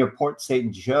 maybe near Port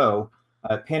St. Joe.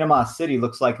 Panama City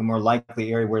looks like a more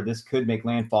likely area where this could make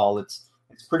landfall. It's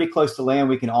pretty close to land.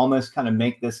 We can almost kind of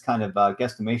make this kind of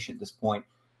guesstimation at this point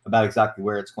about exactly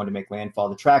where it's going to make landfall.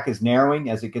 The track is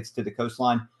narrowing as it gets to the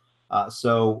coastline.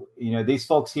 So, these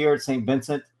folks here at St.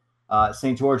 Vincent,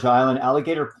 St. George Island,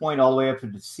 Alligator Point, all the way up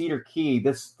to Cedar Key,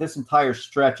 this entire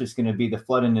stretch is going to be the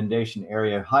flood inundation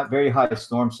area, very high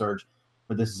storm surge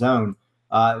for this zone.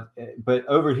 But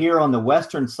over here on the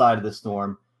western side of the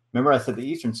storm, remember I said the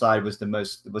eastern side was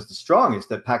the strongest,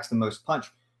 that packs the most punch.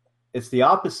 It's the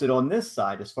opposite on this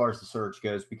side as far as the surge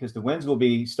goes, because the winds will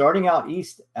be starting out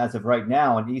east as of right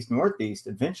now and east-northeast,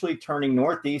 eventually turning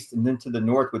northeast and then to the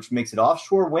north, which makes it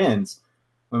offshore winds.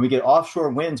 When we get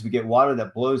offshore winds, we get water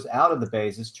that blows out of the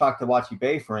bays. This Choctawhatchee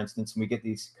Bay, for instance, and we get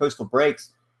these coastal breaks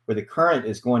where the current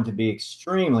is going to be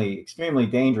extremely, extremely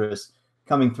dangerous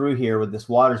coming through here with this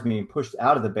water's being pushed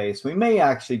out of the bay. So we may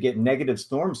actually get negative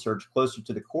storm surge closer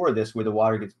to the core of this where the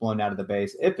water gets blown out of the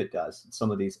bays, if it does in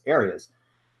some of these areas.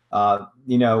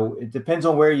 It depends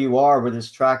on where you are, where this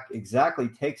track exactly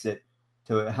takes it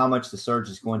to how much the surge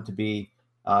is going to be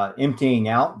emptying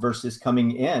out versus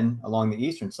coming in along the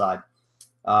eastern side.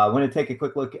 I want to take a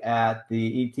quick look at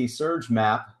the ET surge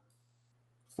map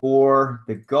for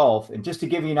the Gulf. And just to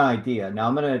give you an idea, now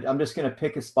I'm just gonna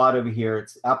pick a spot over here.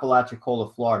 It's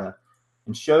Apalachicola, Florida,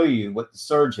 and show you what the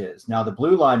surge is. Now the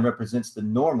blue line represents the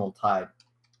normal tide.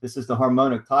 This is the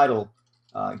harmonic tidal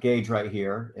gauge right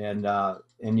here,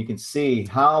 and you can see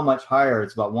how much higher.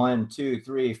 It's about 1, 2,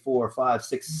 3, 4, 5,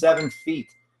 6, 7 feet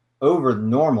over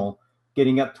normal,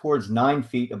 getting up towards 9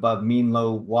 feet above mean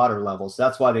low water levels.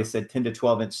 That's why they said 10 to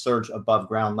 12 inch surge above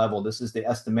ground level. This is the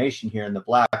estimation here in the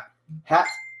black hat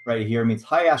right here means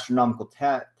high astronomical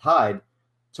tide.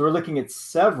 So we're looking at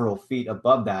several feet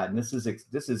above that, and this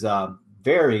is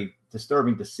very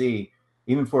disturbing to see,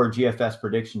 even for a GFS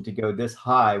prediction to go this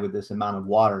high with this amount of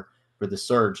water for the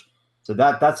surge. So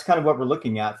that's kind of what we're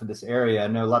looking at for this area. I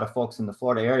know a lot of folks in the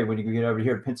Florida area, when you get over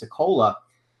here to Pensacola,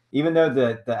 even though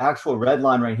the actual red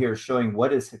line right here is showing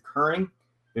what is occurring,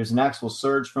 there's an actual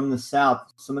surge from the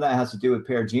south. Some of that has to do with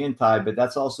perigean tide, but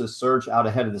that's also a surge out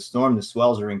ahead of the storm. The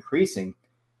swells are increasing.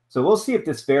 So we'll see if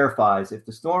this verifies. If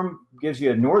the storm gives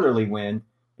you a northerly wind,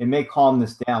 it may calm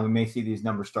this down. We may see these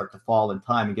numbers start to fall in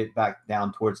time and get back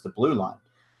down towards the blue line.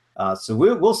 So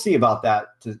we'll see about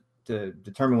that to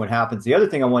determine what happens. The other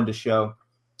thing I wanted to show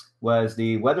was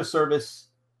the Weather Service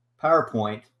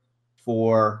PowerPoint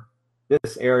for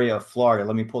this area of Florida.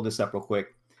 Let me pull this up real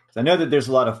quick. I know that there's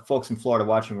a lot of folks in Florida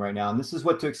watching right now, and this is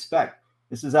what to expect.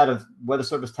 This is out of Weather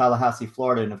Service Tallahassee,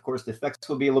 Florida, and of course the effects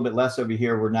will be a little bit less over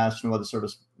here where National Weather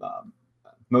Service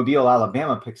Mobile,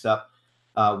 Alabama picks up,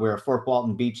 where Fort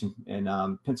Walton Beach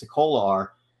and Pensacola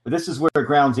are. But this is where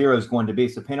ground zero is going to be.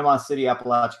 So Panama City,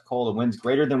 Apalachicola, winds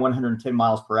greater than 110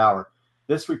 miles per hour.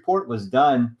 This report was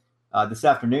done this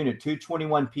afternoon at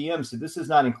 2:21 p.m. So this is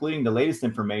not including the latest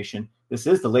information. This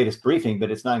is the latest briefing,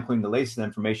 but it's not including the latest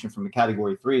information from the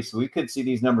Category 3. So we could see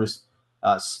these numbers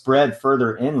spread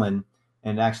further inland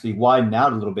and actually widen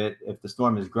out a little bit if the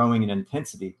storm is growing in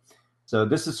intensity. So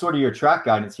this is sort of your track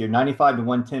guidance here, 95 to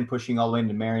 110 pushing all the way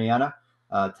into Mariana.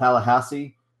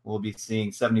 Tallahassee, we'll be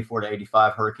seeing 74 to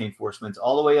 85 hurricane force winds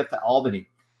all the way up to Albany.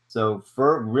 So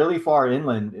for really far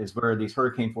inland is where these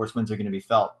hurricane force winds are going to be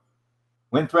felt.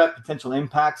 Wind threat, potential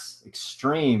impacts,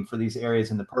 extreme for these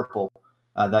areas in the purple.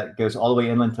 That goes all the way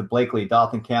inland to Blakely,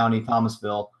 Dalton County,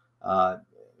 Thomasville.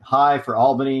 High for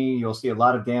Albany, you'll see a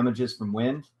lot of damages from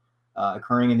wind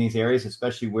occurring in these areas,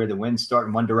 especially where the winds start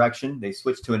in one direction. They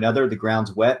switch to another. The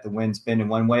ground's wet. The winds bend in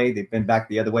one way. They bend back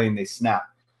the other way, and they snap,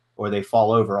 or they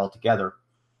fall over altogether.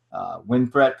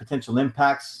 Wind threat, potential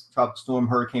impacts, tropical storm,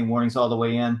 hurricane warnings all the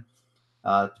way in.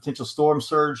 Potential storm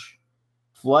surge,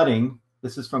 flooding.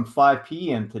 This is from 5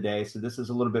 p.m. today, so this is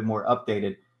a little bit more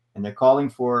updated. And they're calling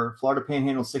for Florida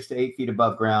Panhandle 6 to 8 feet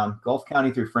above ground, Gulf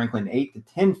County through Franklin 8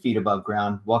 to 10 feet above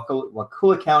ground,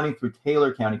 Wakulla County through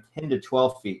Taylor County 10 to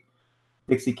 12 feet,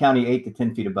 Dixie County 8 to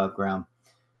 10 feet above ground.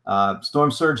 Storm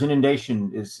surge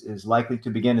inundation is likely to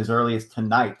begin as early as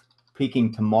tonight,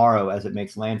 peaking tomorrow as it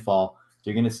makes landfall. So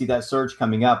you're going to see that surge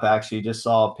coming up. I actually just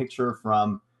saw a picture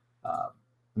from, let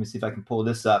me see if I can pull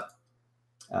this up.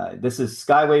 This is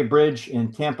Skyway Bridge in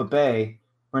Tampa Bay.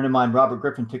 A friend of mine, Robert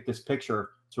Griffin, took this picture.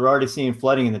 So we're already seeing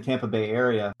flooding in the Tampa Bay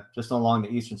area just along the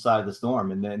eastern side of the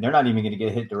storm. And they're not even going to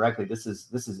get hit directly. This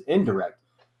is indirect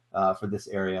for this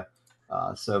area.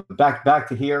 So back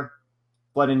to here,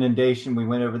 flood inundation. We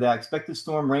went over that. Expected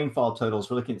storm rainfall totals.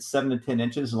 We're looking at 7 to 10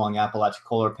 inches along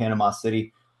Apalachicola or Panama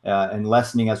City. And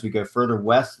lessening as we go further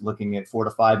west, looking at 4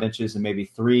 to 5 inches and maybe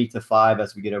 3 to 5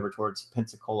 as we get over towards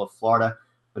Pensacola, Florida.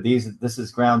 But this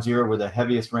is ground zero where the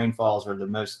heaviest rainfalls or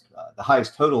the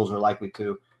highest totals are likely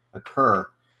to occur.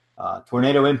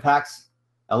 Tornado impacts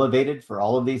elevated for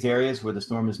all of these areas where the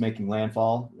storm is making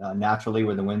landfall, naturally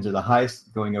where the winds are the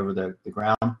highest going over the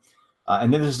ground.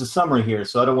 And then there's a summary here.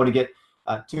 So I don't want to get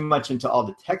too much into all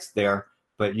the text there,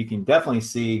 but you can definitely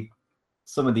see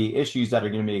some of the issues that are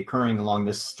going to be occurring along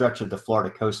this stretch of the Florida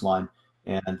coastline.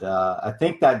 And I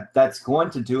think that's going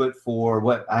to do it for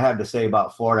what I have to say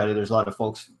about Florida. There's a lot of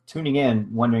folks tuning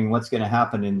in, wondering what's going to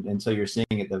happen. And so you're seeing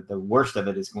it. The worst of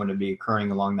it is going to be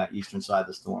occurring along that eastern side of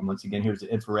the storm. Once again, here's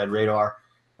the infrared radar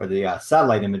or the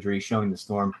satellite imagery showing the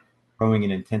storm growing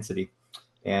in intensity.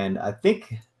 And I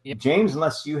think, yep. James,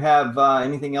 unless you have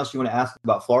anything else you want to ask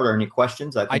about Florida or any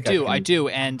questions, I do.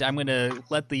 And I'm going to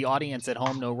let the audience at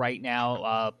home know right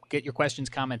now, get your questions,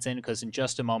 comments in, because in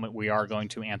just a moment we are going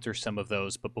to answer some of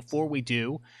those. But before we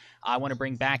do, I want to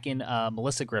bring back in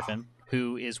Melissa Griffin,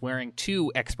 who is wearing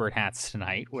 2 expert hats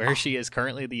tonight, where she is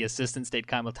currently the assistant state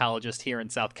climatologist here in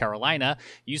South Carolina.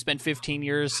 You spent 15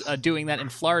 years doing that in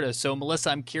Florida. So,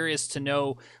 Melissa, I'm curious to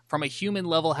know, from a human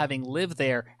level, having lived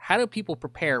there, how do people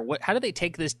prepare? How do they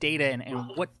take this data,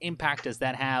 and what impact does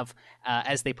that have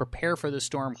as they prepare for the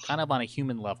storm kind of on a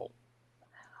human level?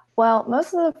 Well,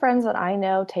 most of the friends that I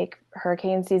know take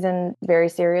hurricane season very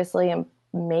seriously, and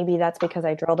maybe that's because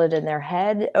I drilled it in their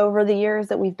head over the years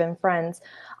that we've been friends.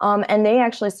 And they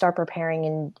actually start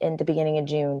preparing in the beginning of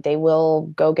June. They will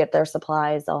go get their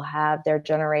supplies, they'll have their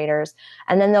generators,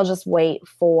 and then they'll just wait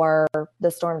for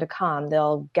the storm to come.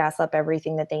 They'll gas up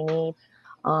everything that they need.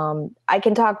 I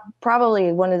can talk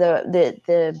probably one of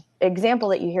the example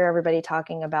that you hear everybody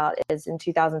talking about is in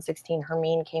 2016,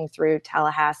 Hermine came through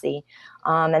Tallahassee.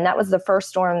 And that was the first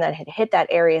storm that had hit that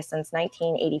area since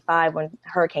 1985 when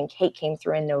Hurricane Kate came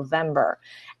through in November.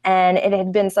 And it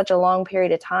had been such a long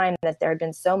period of time that there had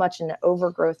been so much in the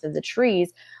overgrowth of the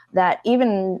trees that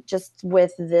even just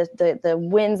with the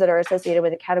winds that are associated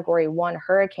with a Category 1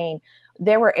 hurricane,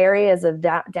 there were areas of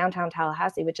downtown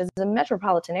Tallahassee, which is a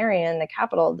metropolitan area in the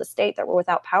capital of the state, that were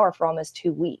without power for almost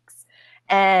 2 weeks.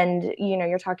 And,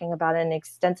 you're talking about an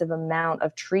extensive amount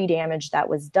of tree damage that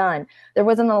was done. There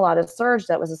wasn't a lot of surge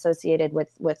that was associated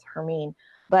with Hermine.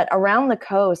 But around the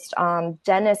coast,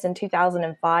 Dennis in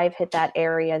 2005 hit that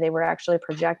area. They were actually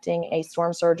projecting a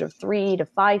storm surge of 3 to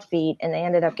 5 feet, and they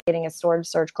ended up getting a storm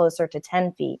surge closer to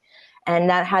 10 feet.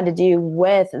 And that had to do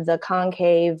with the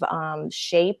concave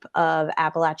shape of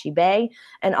Appalachia Bay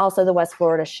and also the West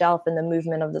Florida shelf and the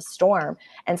movement of the storm.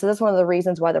 And so that's one of the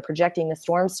reasons why they're projecting the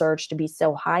storm surge to be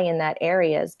so high in that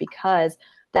area, is because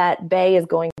that bay is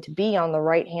going to be on the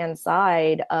right-hand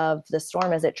side of the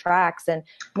storm as it tracks and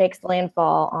makes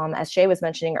landfall, as Shay was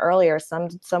mentioning earlier,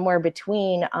 somewhere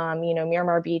between,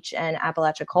 Miramar Beach and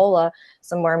Apalachicola,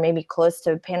 somewhere maybe close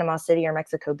to Panama City or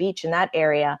Mexico Beach in that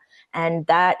area. And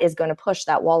that is going to push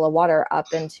that wall of water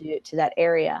up into that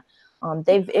area.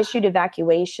 They've issued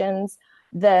evacuations.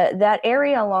 That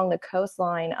area along the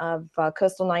coastline of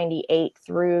Coastal 98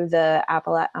 through the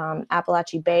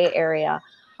Appalachia Bay area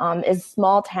is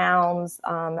small towns.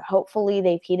 Hopefully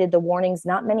they've heeded the warnings.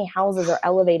 Not many houses are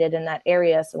elevated in that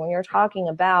area. So when you're talking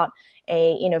about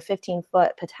a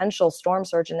 15-foot potential storm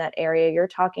surge in that area, you're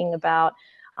talking about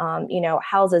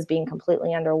houses being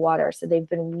completely underwater. So they've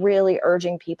been really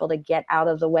urging people to get out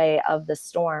of the way of the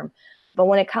storm. But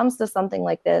when it comes to something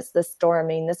like this storm,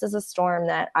 this is a storm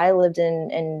that I lived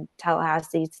in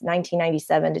Tallahassee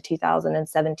 1997 to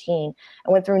 2017.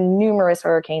 I went through numerous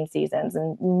hurricane seasons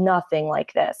and nothing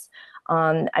like this.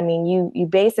 You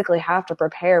basically have to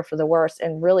prepare for the worst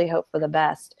and really hope for the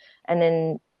best. And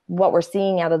then what we're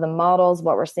seeing out of the models,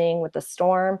 what we're seeing with the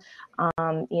storm,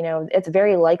 it's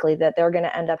very likely that they're going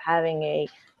to end up having a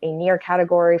near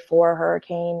Category 4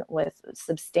 hurricane with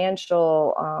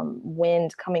substantial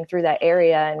wind coming through that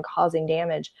area and causing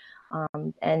damage.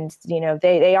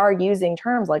 They are using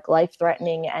terms like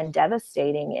life-threatening and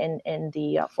devastating in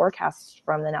the forecasts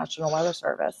from the National Weather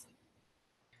Service.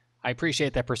 I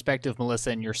appreciate that perspective,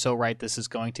 Melissa, and you're so right. This is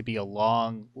going to be a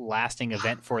long-lasting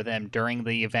event for them during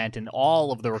the event and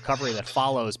all of the recovery that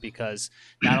follows, because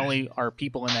not only are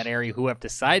people in that area who have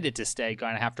decided to stay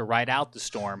going to have to ride out the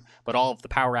storm, but all of the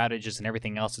power outages and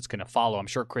everything else that's going to follow. I'm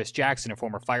sure Chris Jackson, a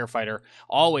former firefighter,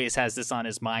 always has this on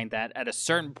his mind, that at a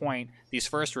certain point, these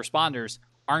first responders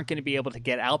aren't going to be able to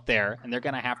get out there, and they're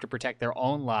going to have to protect their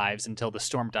own lives until the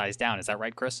storm dies down. Is that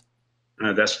right, Chris?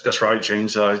 That's right,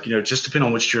 James. Just depending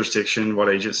on which jurisdiction, what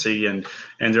agency, and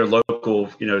their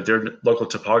local, their local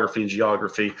topography and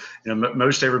geography.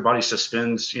 Most everybody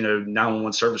suspends,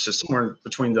 911 services somewhere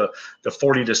between the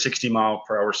 40 to 60 mile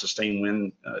per hour sustained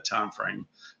wind time frame.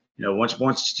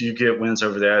 Once you get winds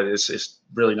over that, it's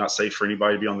really not safe for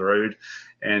anybody to be on the road.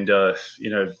 And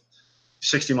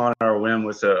 60 mile an hour wind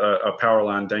with a power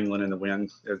line dangling in the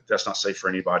wind, that's not safe for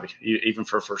anybody, even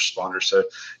for first responders. So,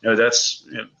 that's.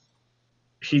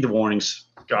 Heed the warnings.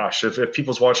 Gosh, if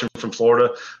people's watching from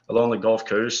Florida along the Gulf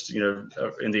Coast,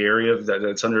 in the area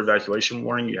that's under evacuation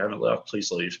warning, you haven't left,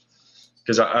 please leave.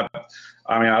 Because I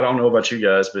don't know about you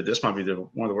guys, but this might be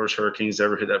one of the worst hurricanes to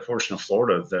ever hit that portion of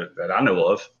Florida that I know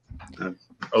of.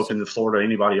 Open to Florida to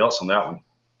anybody else on that one.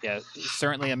 Yeah,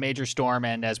 certainly a major storm,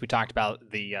 and as we talked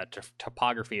about, the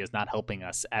topography is not helping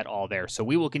us at all there. So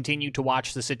we will continue to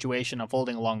watch the situation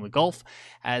unfolding along the Gulf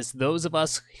as those of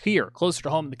us here closer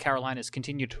to home in the Carolinas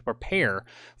continue to prepare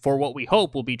for what we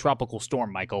hope will be Tropical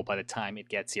Storm Michael by the time it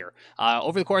gets here.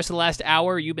 Over the course of the last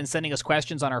hour, you've been sending us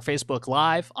questions on our Facebook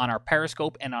Live, on our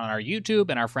Periscope, and on our YouTube,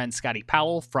 and our friend Scotty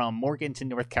Powell from Morganton,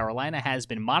 North Carolina has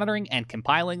been monitoring and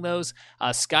compiling those.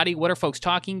 Scotty, what are folks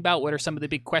talking about? What are some of the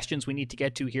big questions we need to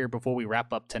get to here before we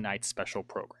wrap up tonight's special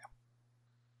program?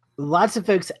 Lots of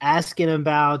folks asking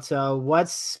about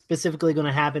what's specifically going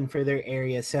to happen for their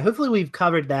area. So hopefully we've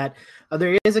covered that.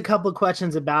 There is a couple of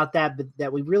questions about that, but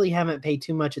that we really haven't paid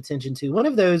too much attention to. One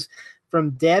of those from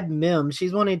Deb Mims.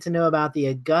 She's wanting to know about the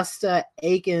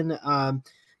Augusta-Aiken kind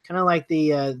kind of like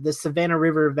the Savannah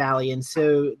River Valley. And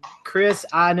so, Chris,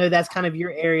 I know that's kind of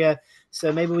your area,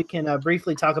 so maybe we can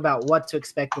briefly talk about what to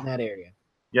expect in that area.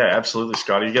 Yeah, absolutely,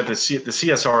 Scotty. You got the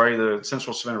CSRA, the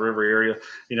Central Savannah River area,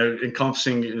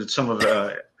 encompassing some of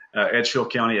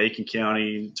Edgefield County, Aiken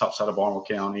County, top side of Barnwell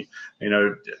County,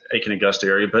 Aiken Augusta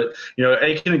area. But,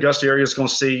 Aiken Augusta area is going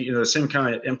to see, the same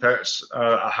kind of impacts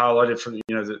I highlighted for,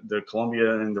 the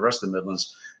Columbia and the rest of the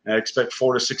Midlands. I expect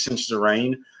 4 to 6 inches of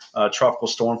rain. Tropical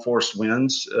storm force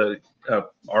winds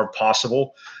are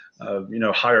possible.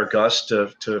 Higher gusts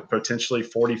to potentially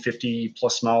 40, 50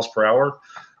 plus miles per hour.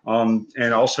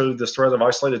 And also the threat of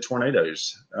isolated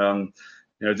tornadoes.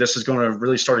 This is going to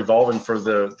really start evolving for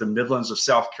the Midlands of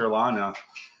South Carolina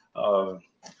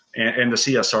and the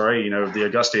CSRA, the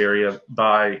Augusta area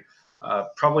by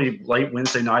probably late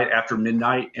Wednesday night after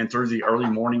midnight and through the early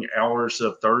morning hours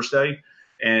of Thursday.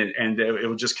 And it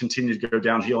will just continue to go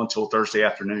downhill until Thursday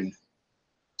afternoon.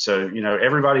 So,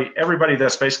 everybody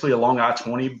that's basically along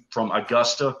I-20 from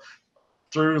Augusta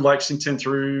through Lexington,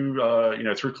 through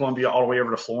Columbia, all the way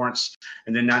over to Florence,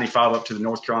 and then 95 up to the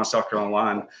North Carolina, South Carolina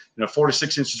line. 4 to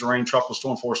 6 inches of rain, tropical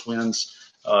storm force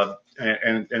winds,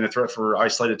 and a threat for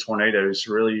isolated tornadoes.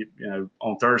 Really,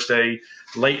 on Thursday,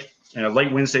 late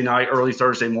Wednesday night, early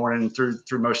Thursday morning, through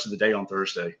most of the day on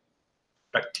Thursday.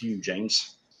 Back to you,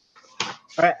 James.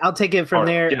 All right, I'll take it from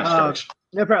there. Yeah,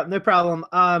 no problem.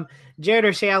 Jared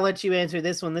or Shay, I'll let you answer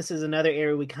this one. This is another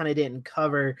area we kind of didn't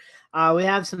cover. We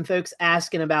have some folks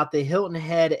asking about the Hilton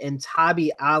Head and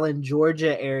Tybee Island,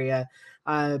 Georgia area.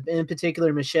 In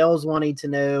particular, Michelle's wanting to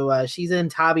know, she's in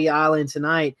Tybee Island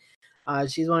tonight.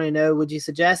 She's wanting to know, would you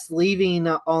suggest leaving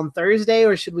on Thursday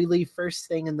or should we leave first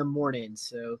thing in the morning?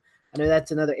 So I know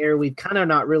that's another area we've kind of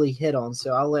not really hit on.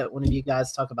 So I'll let one of you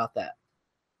guys talk about that.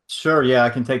 Sure, yeah, I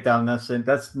can take down this. And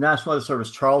that's National Weather Service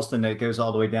Charleston that goes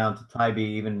all the way down to Tybee,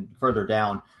 even further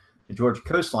down the Georgia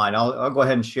coastline. I'll go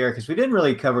ahead and share because we didn't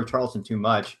really cover Charleston too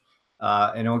much.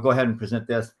 And I'll go ahead and present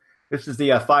this. This is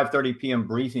the 5:30 p.m.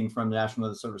 briefing from the National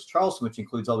Weather Service Charleston, which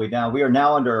includes all the way down. We are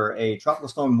now under a tropical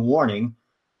storm warning,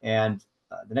 and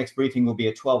the next briefing will be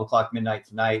at 12 o'clock midnight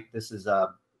tonight. This is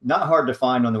not hard to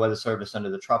find on the Weather Service under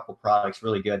the tropical products,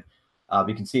 really good.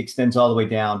 You can see it extends all the way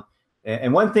down.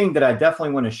 And one thing that I definitely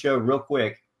want to show real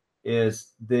quick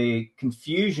is the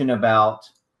confusion about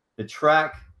the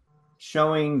track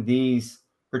showing these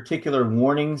particular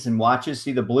warnings and watches.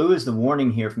 See, the blue is the warning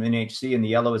here from NHC, and the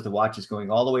yellow is the watches going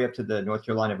all the way up to the North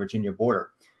Carolina-Virginia border.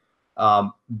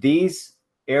 These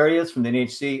areas from the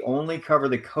NHC only cover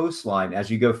the coastline.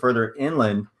 As you go further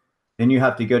inland, then you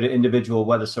have to go to individual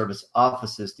Weather Service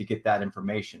offices to get that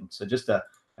information. So just a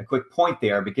quick point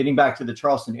there. But getting back to the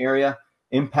Charleston area,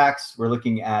 impacts, we're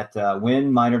looking at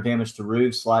wind, minor damage to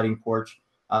roofs, siding, porches,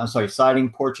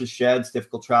 sheds,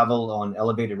 difficult travel on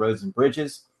elevated roads and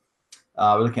bridges.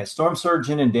 We're looking at storm surge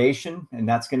inundation, and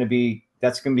that's going to be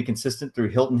consistent through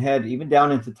Hilton Head, even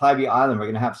down into Tybee Island. We're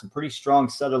going to have some pretty strong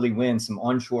southerly winds, some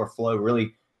onshore flow,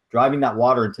 really driving that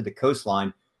water into the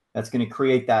coastline. That's going to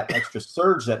create that extra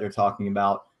surge that they're talking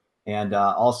about, and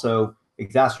also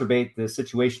exacerbate the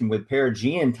situation with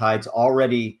perigean tides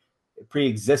already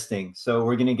pre-existing. So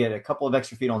we're going to get a couple of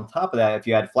extra feet on top of that if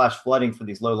you had flash flooding for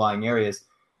these low-lying areas.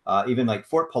 Even like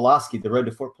Fort Pulaski, the road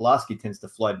to Fort Pulaski tends to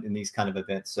flood in these kind of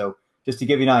events. So just to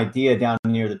give you an idea, down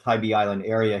near the Tybee Island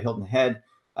area, Hilton Head,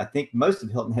 I think most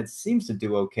of Hilton Head seems to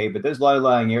do okay, but those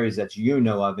low-lying areas that you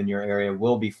know of in your area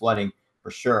will be flooding for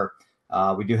sure.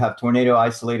 We do have tornado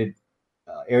isolated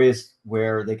areas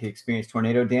where they could experience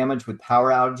tornado damage with power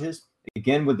outages.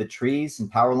 Again, with the trees and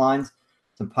power lines,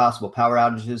 some possible power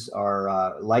outages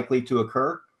are likely to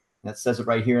occur. That says it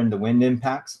right here in the wind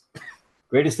impacts.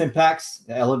 Greatest impacts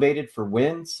elevated for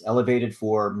winds, elevated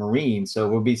for marine. So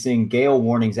we'll be seeing gale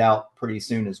warnings out pretty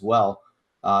soon as well.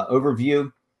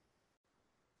 Overview.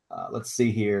 Let's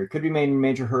see here. Could be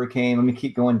major hurricane. Let me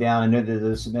keep going down. I know that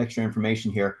there's some extra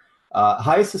information here.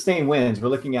 Highest sustained winds, we're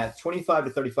looking at 25 to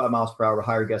 35 miles per hour,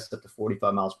 higher gusts up to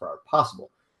 45 miles per hour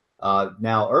possible.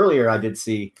 Now, earlier I did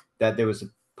see that there was a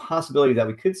possibility that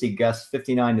we could see gusts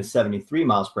 59 to 73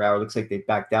 miles per hour. Looks like they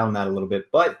backed down that a little bit,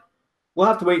 but we'll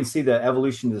have to wait and see the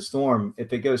evolution of the storm.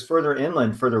 If it goes further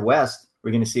inland, further west, we're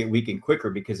going to see it weaken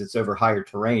quicker because it's over higher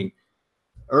terrain.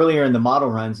 Earlier in the model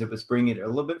runs, it was bringing it a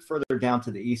little bit further down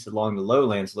to the east along the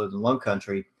lowlands, low and low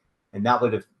country, and that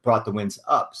would have brought the winds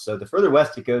up. So the further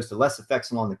west it goes, the less effects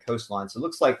along the coastline. So it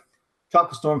looks like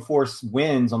tropical storm force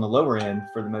winds on the lower end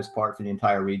for the most part for the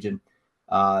entire region.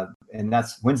 And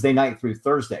that's Wednesday night through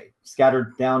Thursday.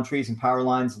 Scattered down trees and power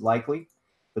lines likely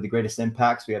for the greatest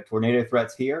impacts. We have tornado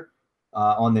threats here.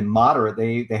 On the moderate,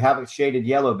 they have it shaded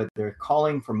yellow, but they're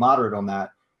calling for moderate on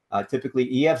that. typically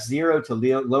EF0 to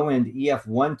low end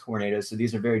EF1 tornadoes. So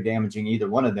these are very damaging. Either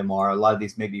one of them are. A lot of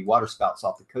these may be water spouts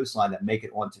off the coastline that make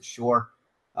it onto shore,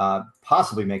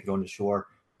 possibly make it onto shore.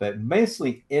 But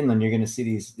mostly inland, you're going to see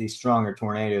these stronger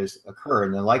tornadoes occur,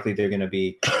 and then likely they're going to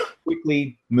be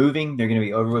quickly moving. They're going to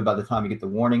be over with by the time you get the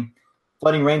warning.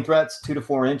 Flooding rain threats, 2 to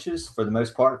 4 inches for the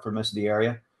most part, for most of the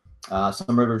area.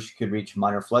 Some rivers could reach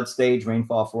minor flood stage.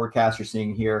 Rainfall forecast you're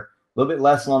seeing here. A little bit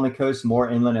less along the coast, more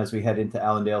inland as we head into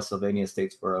Allendale, Sylvania,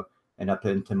 Statesboro, and up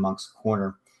into Moncks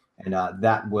Corner. And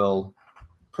that will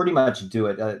pretty much do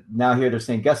it. Now here they're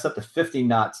saying gusts up to 50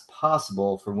 knots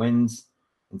possible for winds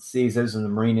and seas. Those are the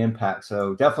marine impacts.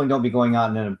 So definitely don't be going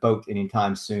out in a boat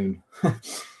anytime soon.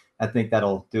 I think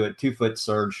that'll do it. 2-foot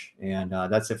surge. And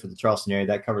that's it for the Charleston area.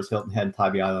 That covers Hilton Head and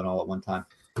Tybee Island all at one time.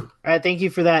 All right, thank you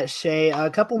for that, Shay. A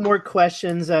couple more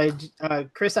questions.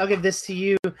 Chris, I'll give this to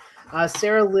you.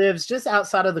 Sarah lives just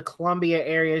outside of the Columbia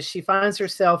area. She finds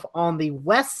herself on the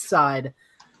west side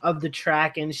of the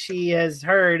track, and she has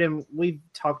heard, and we've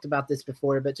talked about this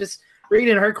before, but just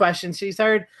reading her question, she's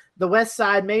heard the west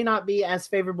side may not be as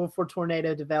favorable for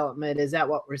tornado development. Is that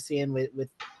what we're seeing with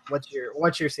what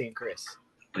you're seeing, Chris?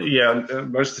 Yeah,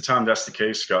 most of the time that's the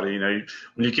case, Scotty. When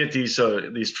you get these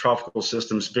tropical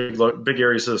systems, big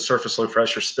areas of surface low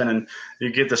pressure spinning,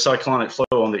 you get the cyclonic flow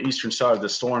on the eastern side of the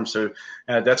storm. So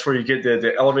that's where you get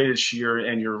the elevated shear,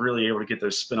 and you're really able to get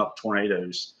those spin up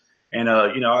tornadoes. And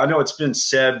I know it's been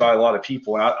said by a lot of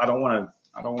people, and I don't want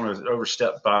to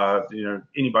overstep by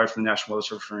anybody from the National Weather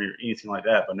Service or anything like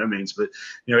that, by no means. But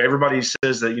everybody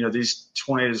says that these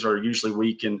tornadoes are usually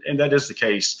weak, and that is the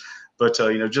case. But,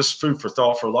 just food for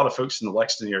thought for a lot of folks in the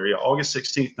Lexington area. August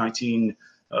 16th,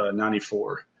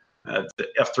 1994, the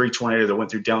F3 tornado that went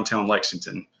through downtown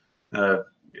Lexington.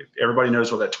 Everybody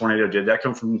knows what that tornado did. That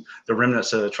come from the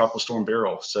remnants of Tropical Storm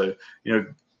Beryl. So,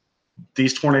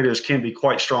 these tornadoes can be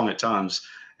quite strong at times.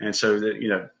 And so,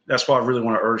 that's why I really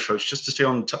want to urge folks just to stay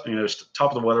on top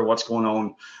of the weather, what's going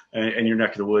on in your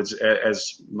neck of the woods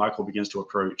as Michael begins to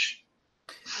approach.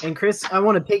 And Chris, I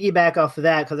want to piggyback off of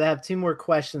that because I have 2 more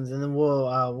questions, and then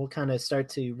we'll kind of start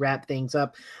to wrap things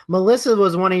up. Melissa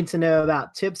was wanting to know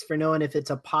about tips for knowing if it's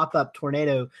a pop-up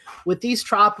tornado. With these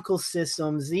tropical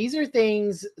systems, these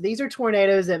are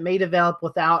tornadoes that may develop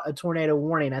without a tornado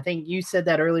warning. I think you said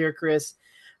that earlier, Chris,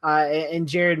 and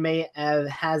Jared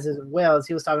has as well, as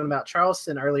he was talking about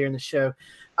Charleston earlier in the show.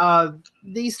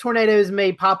 These tornadoes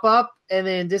may pop up and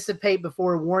then dissipate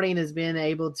before warning has been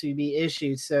able to be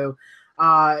issued. So,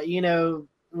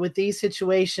 with these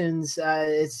situations,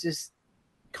 it's just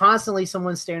constantly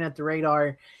someone staring at the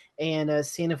radar and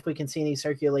seeing if we can see any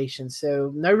circulation.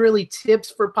 So no really tips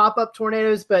for pop-up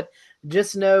tornadoes, but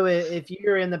just know if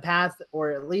you're in the path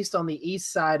or at least on the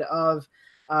east side of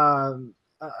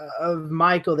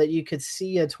Michael that you could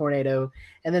see a tornado.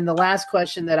 And then the last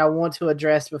question that I want to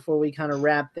address before we kind of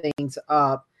wrap things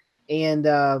up, and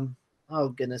oh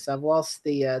goodness, I've lost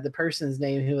the person's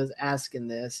name who was asking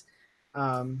this.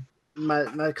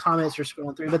 My comments are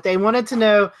scrolling through, but they wanted to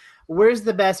know where's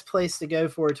the best place to go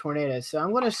for a tornado. So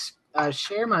I'm going to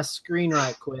share my screen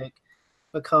right quick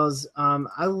because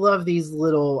I love these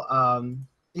little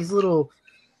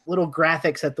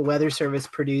graphics that the Weather Service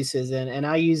produces, and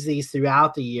I use these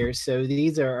throughout the year. So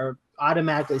these are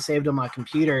automatically saved on my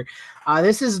computer.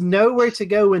 This is nowhere to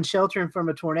go when sheltering from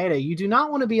a tornado. You do not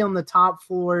want to be on the top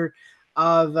floor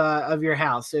of your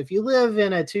house. So if you live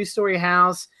in a 2-story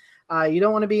house, you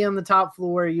don't want to be on the top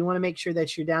floor. You want to make sure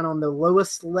that you're down on the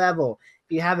lowest level.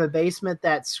 If you have a basement,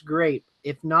 that's great.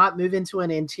 If not, move into an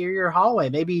interior hallway,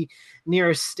 maybe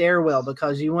near a stairwell,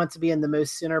 because you want to be in the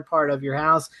most center part of your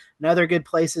house. Another good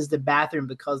place is the bathroom,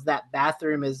 because that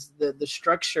bathroom is the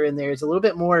structure in there is a little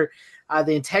bit more,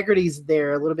 the integrity's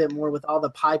there a little bit more with all the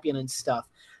piping and stuff.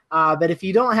 But if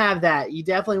you don't have that, you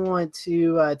definitely want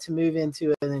to move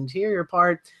into an interior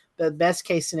part. The best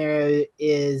case scenario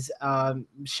is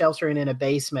sheltering in a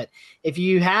basement. If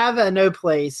you have no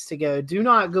place to go, do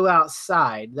not go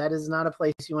outside. That is not a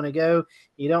place you want to go.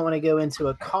 You don't want to go into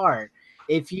a car.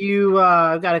 If you,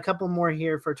 I've got a couple more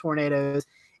here for tornadoes.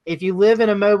 If you live in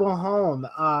a mobile home,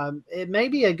 it may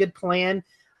be a good plan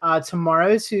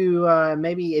tomorrow to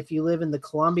maybe if you live in the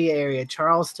Columbia area,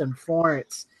 Charleston,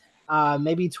 Florence,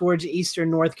 maybe towards eastern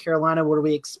North Carolina, where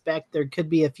we expect there could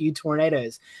be a few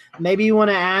tornadoes. Maybe you want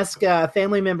to ask a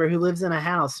family member who lives in a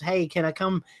house, hey, can I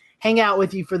come hang out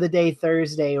with you for the day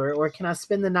Thursday, or can I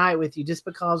spend the night with you just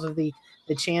because of the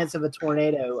chance of a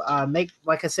tornado?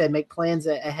 Like I said, make plans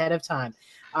ahead of time.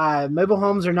 Mobile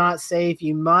homes are not safe.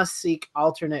 You must seek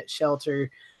alternate shelter.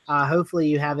 Hopefully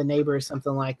you have a neighbor or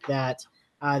something like that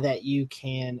that you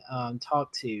can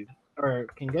talk to. or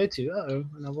can go to. Uh-oh,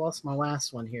 and I've lost my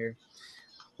last one here.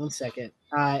 1 second.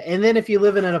 And then if you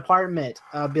live in an apartment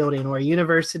building or a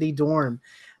university dorm,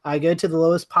 go to the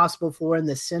lowest possible floor in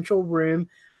the central room,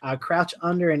 crouch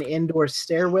under an indoor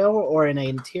stairwell or in an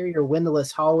interior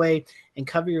windowless hallway, and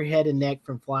cover your head and neck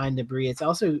from flying debris. It's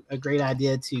also a great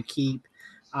idea to keep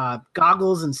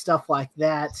goggles and stuff like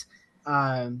that,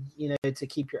 to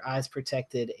keep your eyes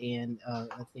protected and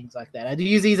things like that. I do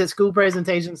use these at school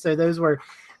presentations, so those were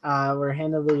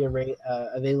handily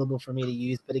available for me to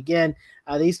use. But again,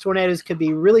 these tornadoes could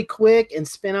be really quick and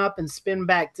spin up and spin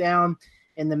back down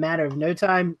in the matter of no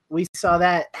time. We saw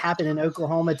that happen in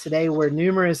Oklahoma today, where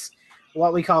numerous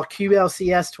what we call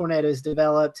QLCS tornadoes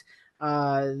developed.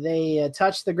 They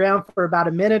touched the ground for about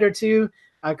a minute or two,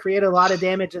 created a lot of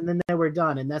damage, and then they were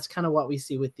done. And that's kind of what we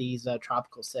see with these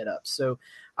tropical setups. So,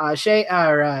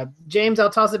 James, I'll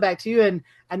toss it back to you. And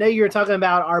I know you were talking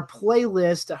about our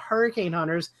playlist, Hurricane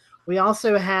Hunters. We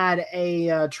also had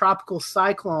a tropical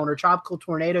cyclone or tropical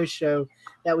tornado show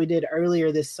that we did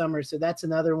earlier this summer. So that's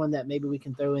another one that maybe we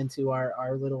can throw into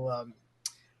our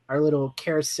little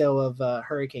carousel of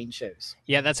hurricane shows.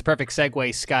 Yeah, that's a perfect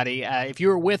segue, Scotty. If you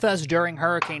were with us during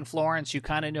Hurricane Florence, you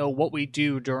kind of know what we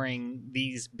do during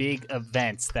these big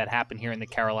events that happen here in the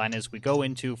Carolinas. We go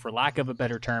into, for lack of a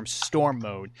better term, storm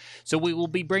mode. So we will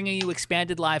be bringing you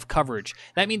expanded live coverage.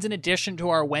 That means in addition to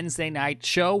our Wednesday night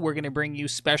show, we're going to bring you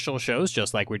special shows,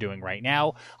 just like we're doing right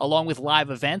now, along with live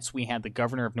events. We had the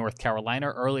governor of North Carolina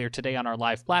earlier today on our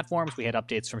live platforms. We had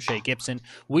updates from Shay Gibson.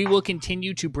 We will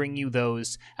continue to bring you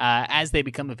those as they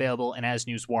become available and as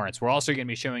news warrants. We're also going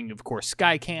to be showing, of course,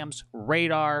 sky cams,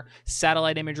 radar,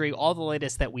 satellite imagery, all the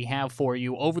latest that we have for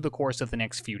you over the course of the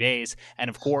next few days. And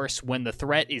of course, when the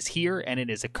threat is here and it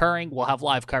is occurring, we'll have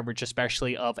live coverage,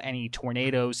 especially of any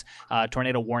tornadoes,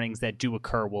 tornado warnings that do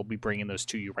occur. We'll be bringing those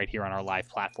to you right here on our live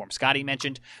platform. Scotty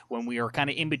mentioned when we are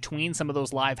kind of in between some of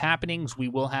those live happenings, we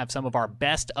will have some of our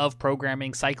best of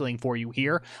programming cycling for you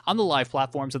here on the live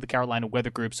platforms of the Carolina Weather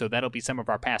Group. So that'll be some of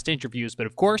our past interviews. But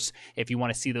of course, if you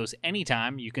want to see those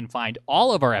anytime, you can find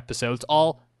all of our episodes,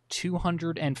 all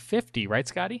 250, right,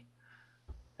 Scotty?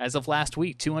 As of last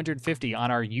week, 250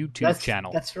 on our YouTube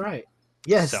channel. That's right.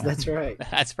 Yes, that's right.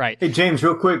 That's right. Hey, James,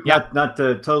 real quick, Yep. not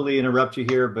to totally interrupt you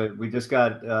here, but we just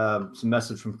got some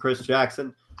message from Chris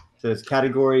Jackson. It says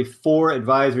Category 4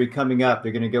 advisory coming up.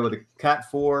 They're going to go with a Cat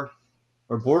 4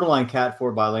 or borderline Cat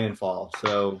 4 by landfall.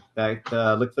 So that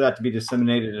look for that to be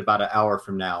disseminated in about an hour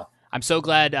from now. I'm so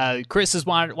glad Chris is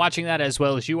watching that as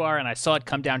well as you are, and I saw it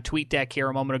come down TweetDeck here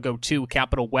a moment ago too.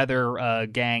 Capital Weather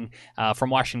gang from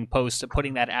Washington Post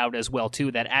putting that out as well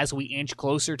too, that as we inch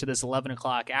closer to this 11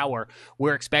 o'clock hour,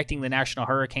 we're expecting the National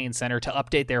Hurricane Center to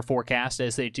update their forecast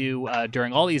as they do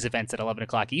during all these events at 11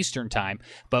 o'clock Eastern time,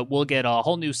 but we'll get a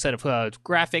whole new set of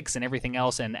graphics and everything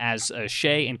else, and as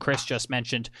Shay and Chris just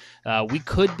mentioned, we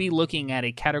could be looking at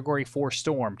a Category 4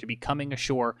 storm to be coming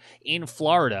ashore in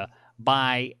Florida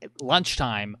by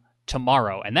lunchtime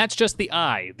tomorrow. And that's just the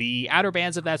eye. The outer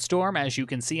bands of that storm, as you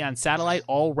can see on satellite,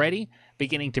 already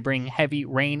beginning to bring heavy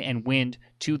rain and wind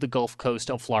to the Gulf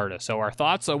Coast of Florida. So our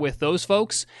thoughts are with those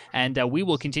folks, and we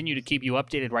will continue to keep you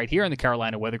updated right here in the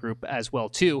Carolina Weather Group as well,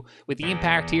 too, with the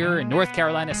impact here in North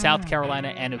Carolina, South Carolina,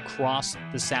 and across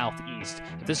the Southeast.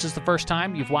 If this is the first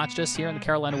time you've watched us here in the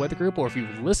Carolina Weather Group, or if you're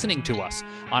listening to us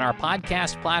on our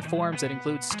podcast platforms that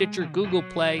include Stitcher, Google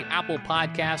Play, Apple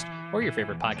Podcast, or your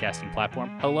favorite podcasting platform,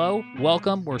 hello,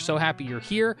 welcome. We're so happy you're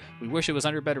here. We wish it was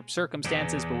under better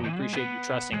circumstances, but we appreciate you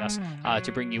trusting us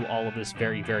to bring you all of this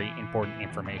very, very important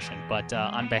information. But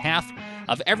on behalf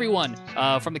of everyone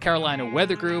from the Carolina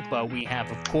Weather Group, we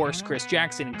have, of course, Chris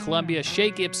Jackson in Columbia,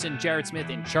 Shay Gibson, Jared Smith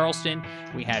in Charleston.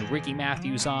 We had Ricky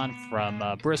Matthews on from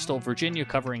Bristol, Virginia,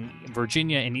 covering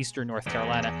Virginia and Eastern North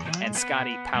Carolina, and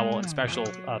Scotty Powell. And special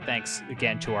thanks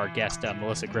again to our guest,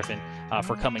 Melissa Griffin,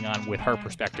 for coming on with her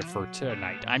perspective for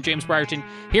tonight. I'm James Brierton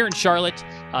here in Charlotte.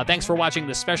 Thanks for watching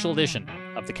this special edition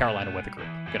of the Carolina Weather Group.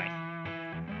 Good night.